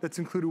remote that's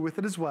included with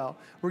it as well.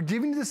 We're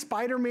giving you the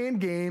Spider-Man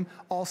game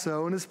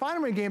also, and the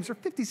Spider-Man games are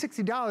 $50,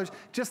 $60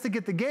 just to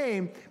get the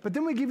game, but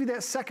then we give you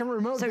that second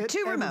remote. So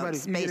two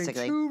remotes,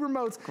 basically. Two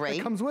remotes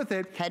that comes with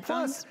it.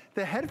 Headphones? Plus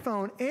the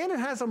headphone, and it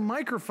has a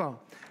microphone.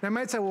 Now I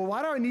might say, well,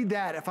 why do I need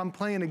that if I'm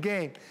playing a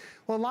game?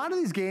 Well, a lot of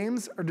these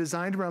games are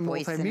designed around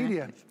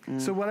multimedia.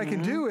 So what I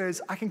can do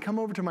is I can come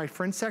over to my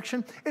friends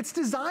section. It's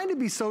designed to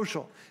be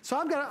social. So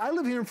I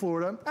live here in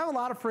Florida. I have a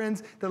lot of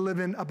friends that live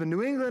up in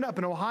New England, up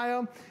in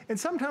Ohio, and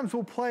sometimes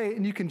we'll play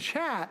and you can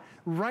chat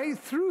right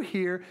through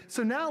here.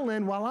 So now,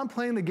 Lynn, while I'm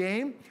playing the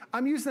game,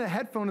 I'm using the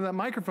headphone and that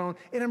microphone,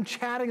 and I'm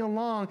chatting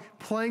along,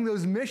 playing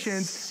those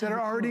missions that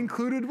are already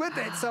included with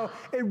it. So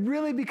it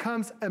really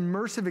becomes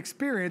immersive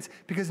experience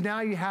because now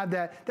you have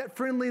that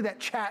friendly, that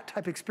chat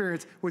type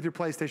experience with your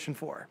PlayStation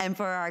 4. And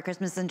for our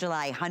Christmas in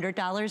July,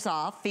 $100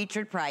 off,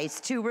 featured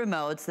price, 2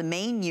 remotes, the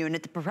main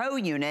unit, the Pro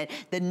unit,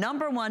 the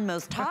 #1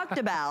 most talked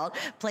about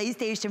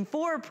PlayStation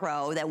 4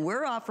 Pro that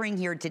we're offering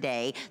here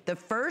today. The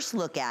first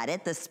look at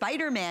it, the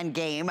Spider-Man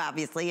game,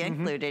 obviously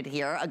included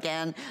here.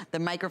 Again, the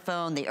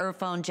microphone, the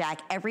earphone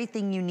jack,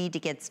 everything you need to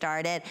get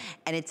started,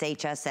 and it's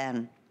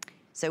HSN.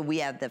 So we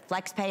have the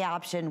FlexPay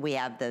option, we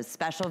have the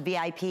special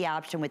VIP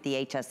option with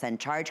the HSN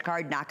charge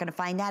card. Not gonna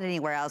find that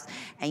anywhere else.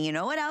 And you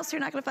know what else you're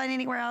not gonna find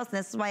anywhere else? And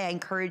this is why I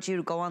encourage you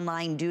to go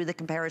online, do the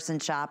comparison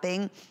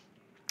shopping.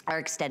 Our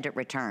extended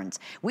returns.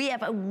 We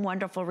have a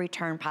wonderful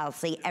return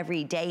policy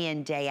every day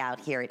in, day out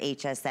here at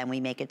HSN. We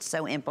make it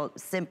so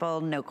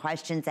simple, no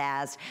questions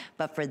asked.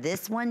 But for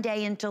this one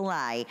day in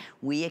July,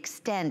 we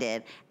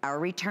extended our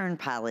return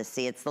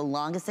policy. It's the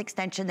longest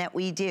extension that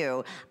we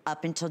do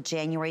up until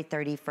January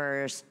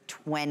 31st,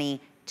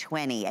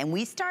 2020. And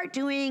we start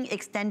doing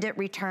extended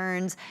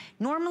returns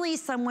normally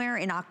somewhere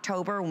in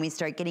October when we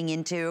start getting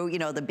into, you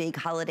know, the big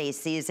holiday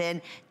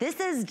season. This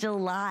is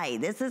July.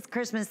 This is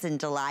Christmas in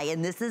July,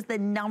 and this is the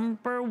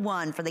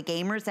 #1 for the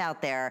gamers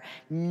out there,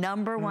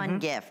 #1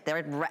 gift.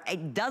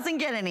 It doesn't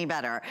get any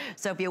better.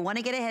 So if you want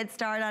to get a head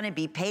start on it,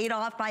 be paid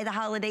off by the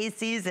holiday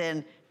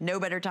season, no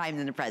better time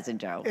than the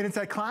present, Joe. And it's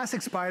that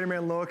classic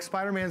Spider-Man look.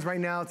 Spider-Man's right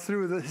now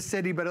through the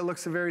city, but it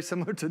looks very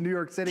similar to New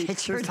York City. It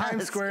sure There's Times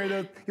does.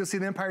 Square, you'll see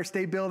the Empire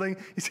State Building.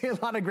 You see a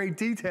lot of great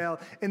detail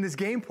in this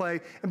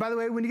gameplay. And by the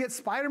way, when you get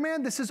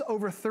Spider-Man, this is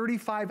over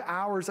 35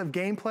 hours of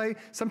gameplay.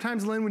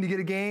 Sometimes, Lynn, when you get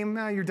a game,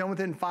 you're done with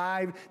it in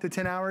 5 to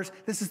 10 hours.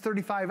 This is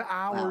 35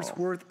 hours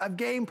worth of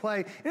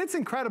gameplay. And it's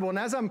incredible. And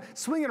as I'm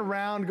swinging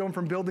around, going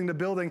from building to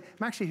building,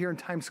 I'm actually here in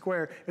Times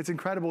Square. It's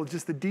incredible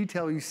just the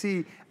detail you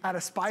see out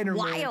of Spider-Man.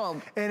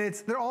 Wild. And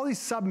there are all these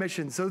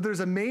sub-missions. So there's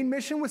a main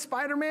mission with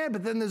Spider-Man,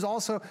 but then there's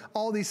also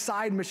all these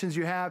side missions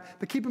you have.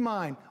 But keep in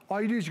mind,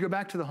 all you do is you go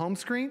back to the home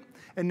screen,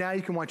 and now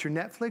you can watch your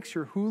Netflix,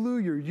 your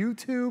Hulu, your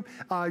YouTube,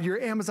 your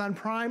Amazon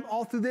Prime,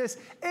 all through this.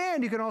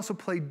 And you can also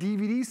play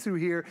DVDs through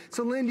here.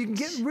 So, Lynn, you can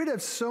get rid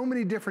of so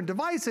many different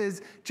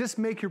devices. Just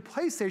make your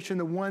PlayStation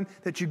the one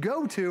that you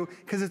go to,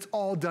 because it's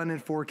all done in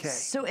 4K.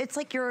 So it's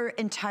like your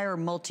entire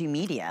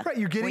multimedia. Right,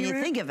 you're getting when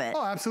you think of it.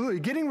 Oh, absolutely.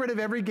 Getting rid of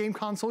every game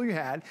console you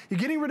had. You're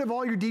getting rid of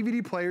all your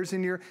DVD players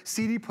and your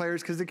CD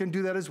players, because it can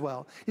do that as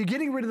well. You're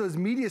getting rid of those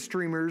media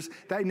streamers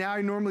that now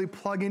you normally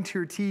plug into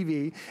your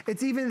TV.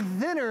 It's even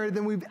thinner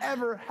than we've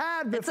ever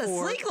had before. It's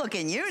a sleek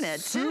looking unit,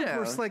 too.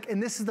 Super slick,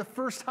 and this is the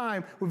first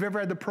time we've ever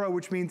had the Pro,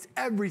 which means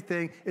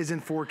everything is in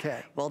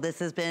 4K. Well, this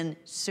has been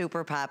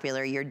super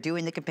popular. You're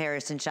doing the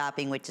comparison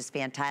shopping, which is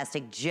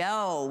fantastic.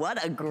 Joe,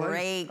 what a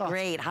great,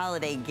 great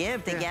holiday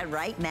gift to get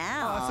right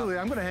now. Oh, absolutely.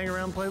 I'm going to hang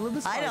around and play a little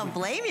bit. I don't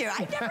blame you.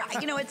 I never,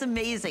 you know, it's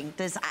amazing.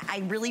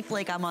 I really feel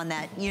like I'm on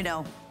that, you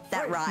know,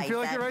 that ride. You feel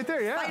like you're right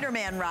there, yeah.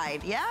 Spider-Man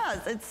ride,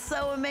 yes, it's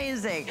so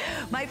amazing.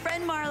 My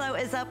friend Marlo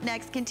is up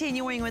next,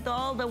 continuing with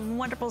all the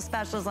wonderful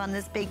specials on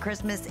this big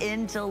Christmas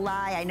in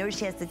July. I know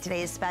she has the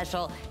today's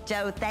special.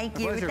 Joe, thank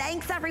you. Pleasure.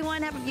 Thanks,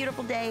 everyone. Have a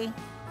beautiful day.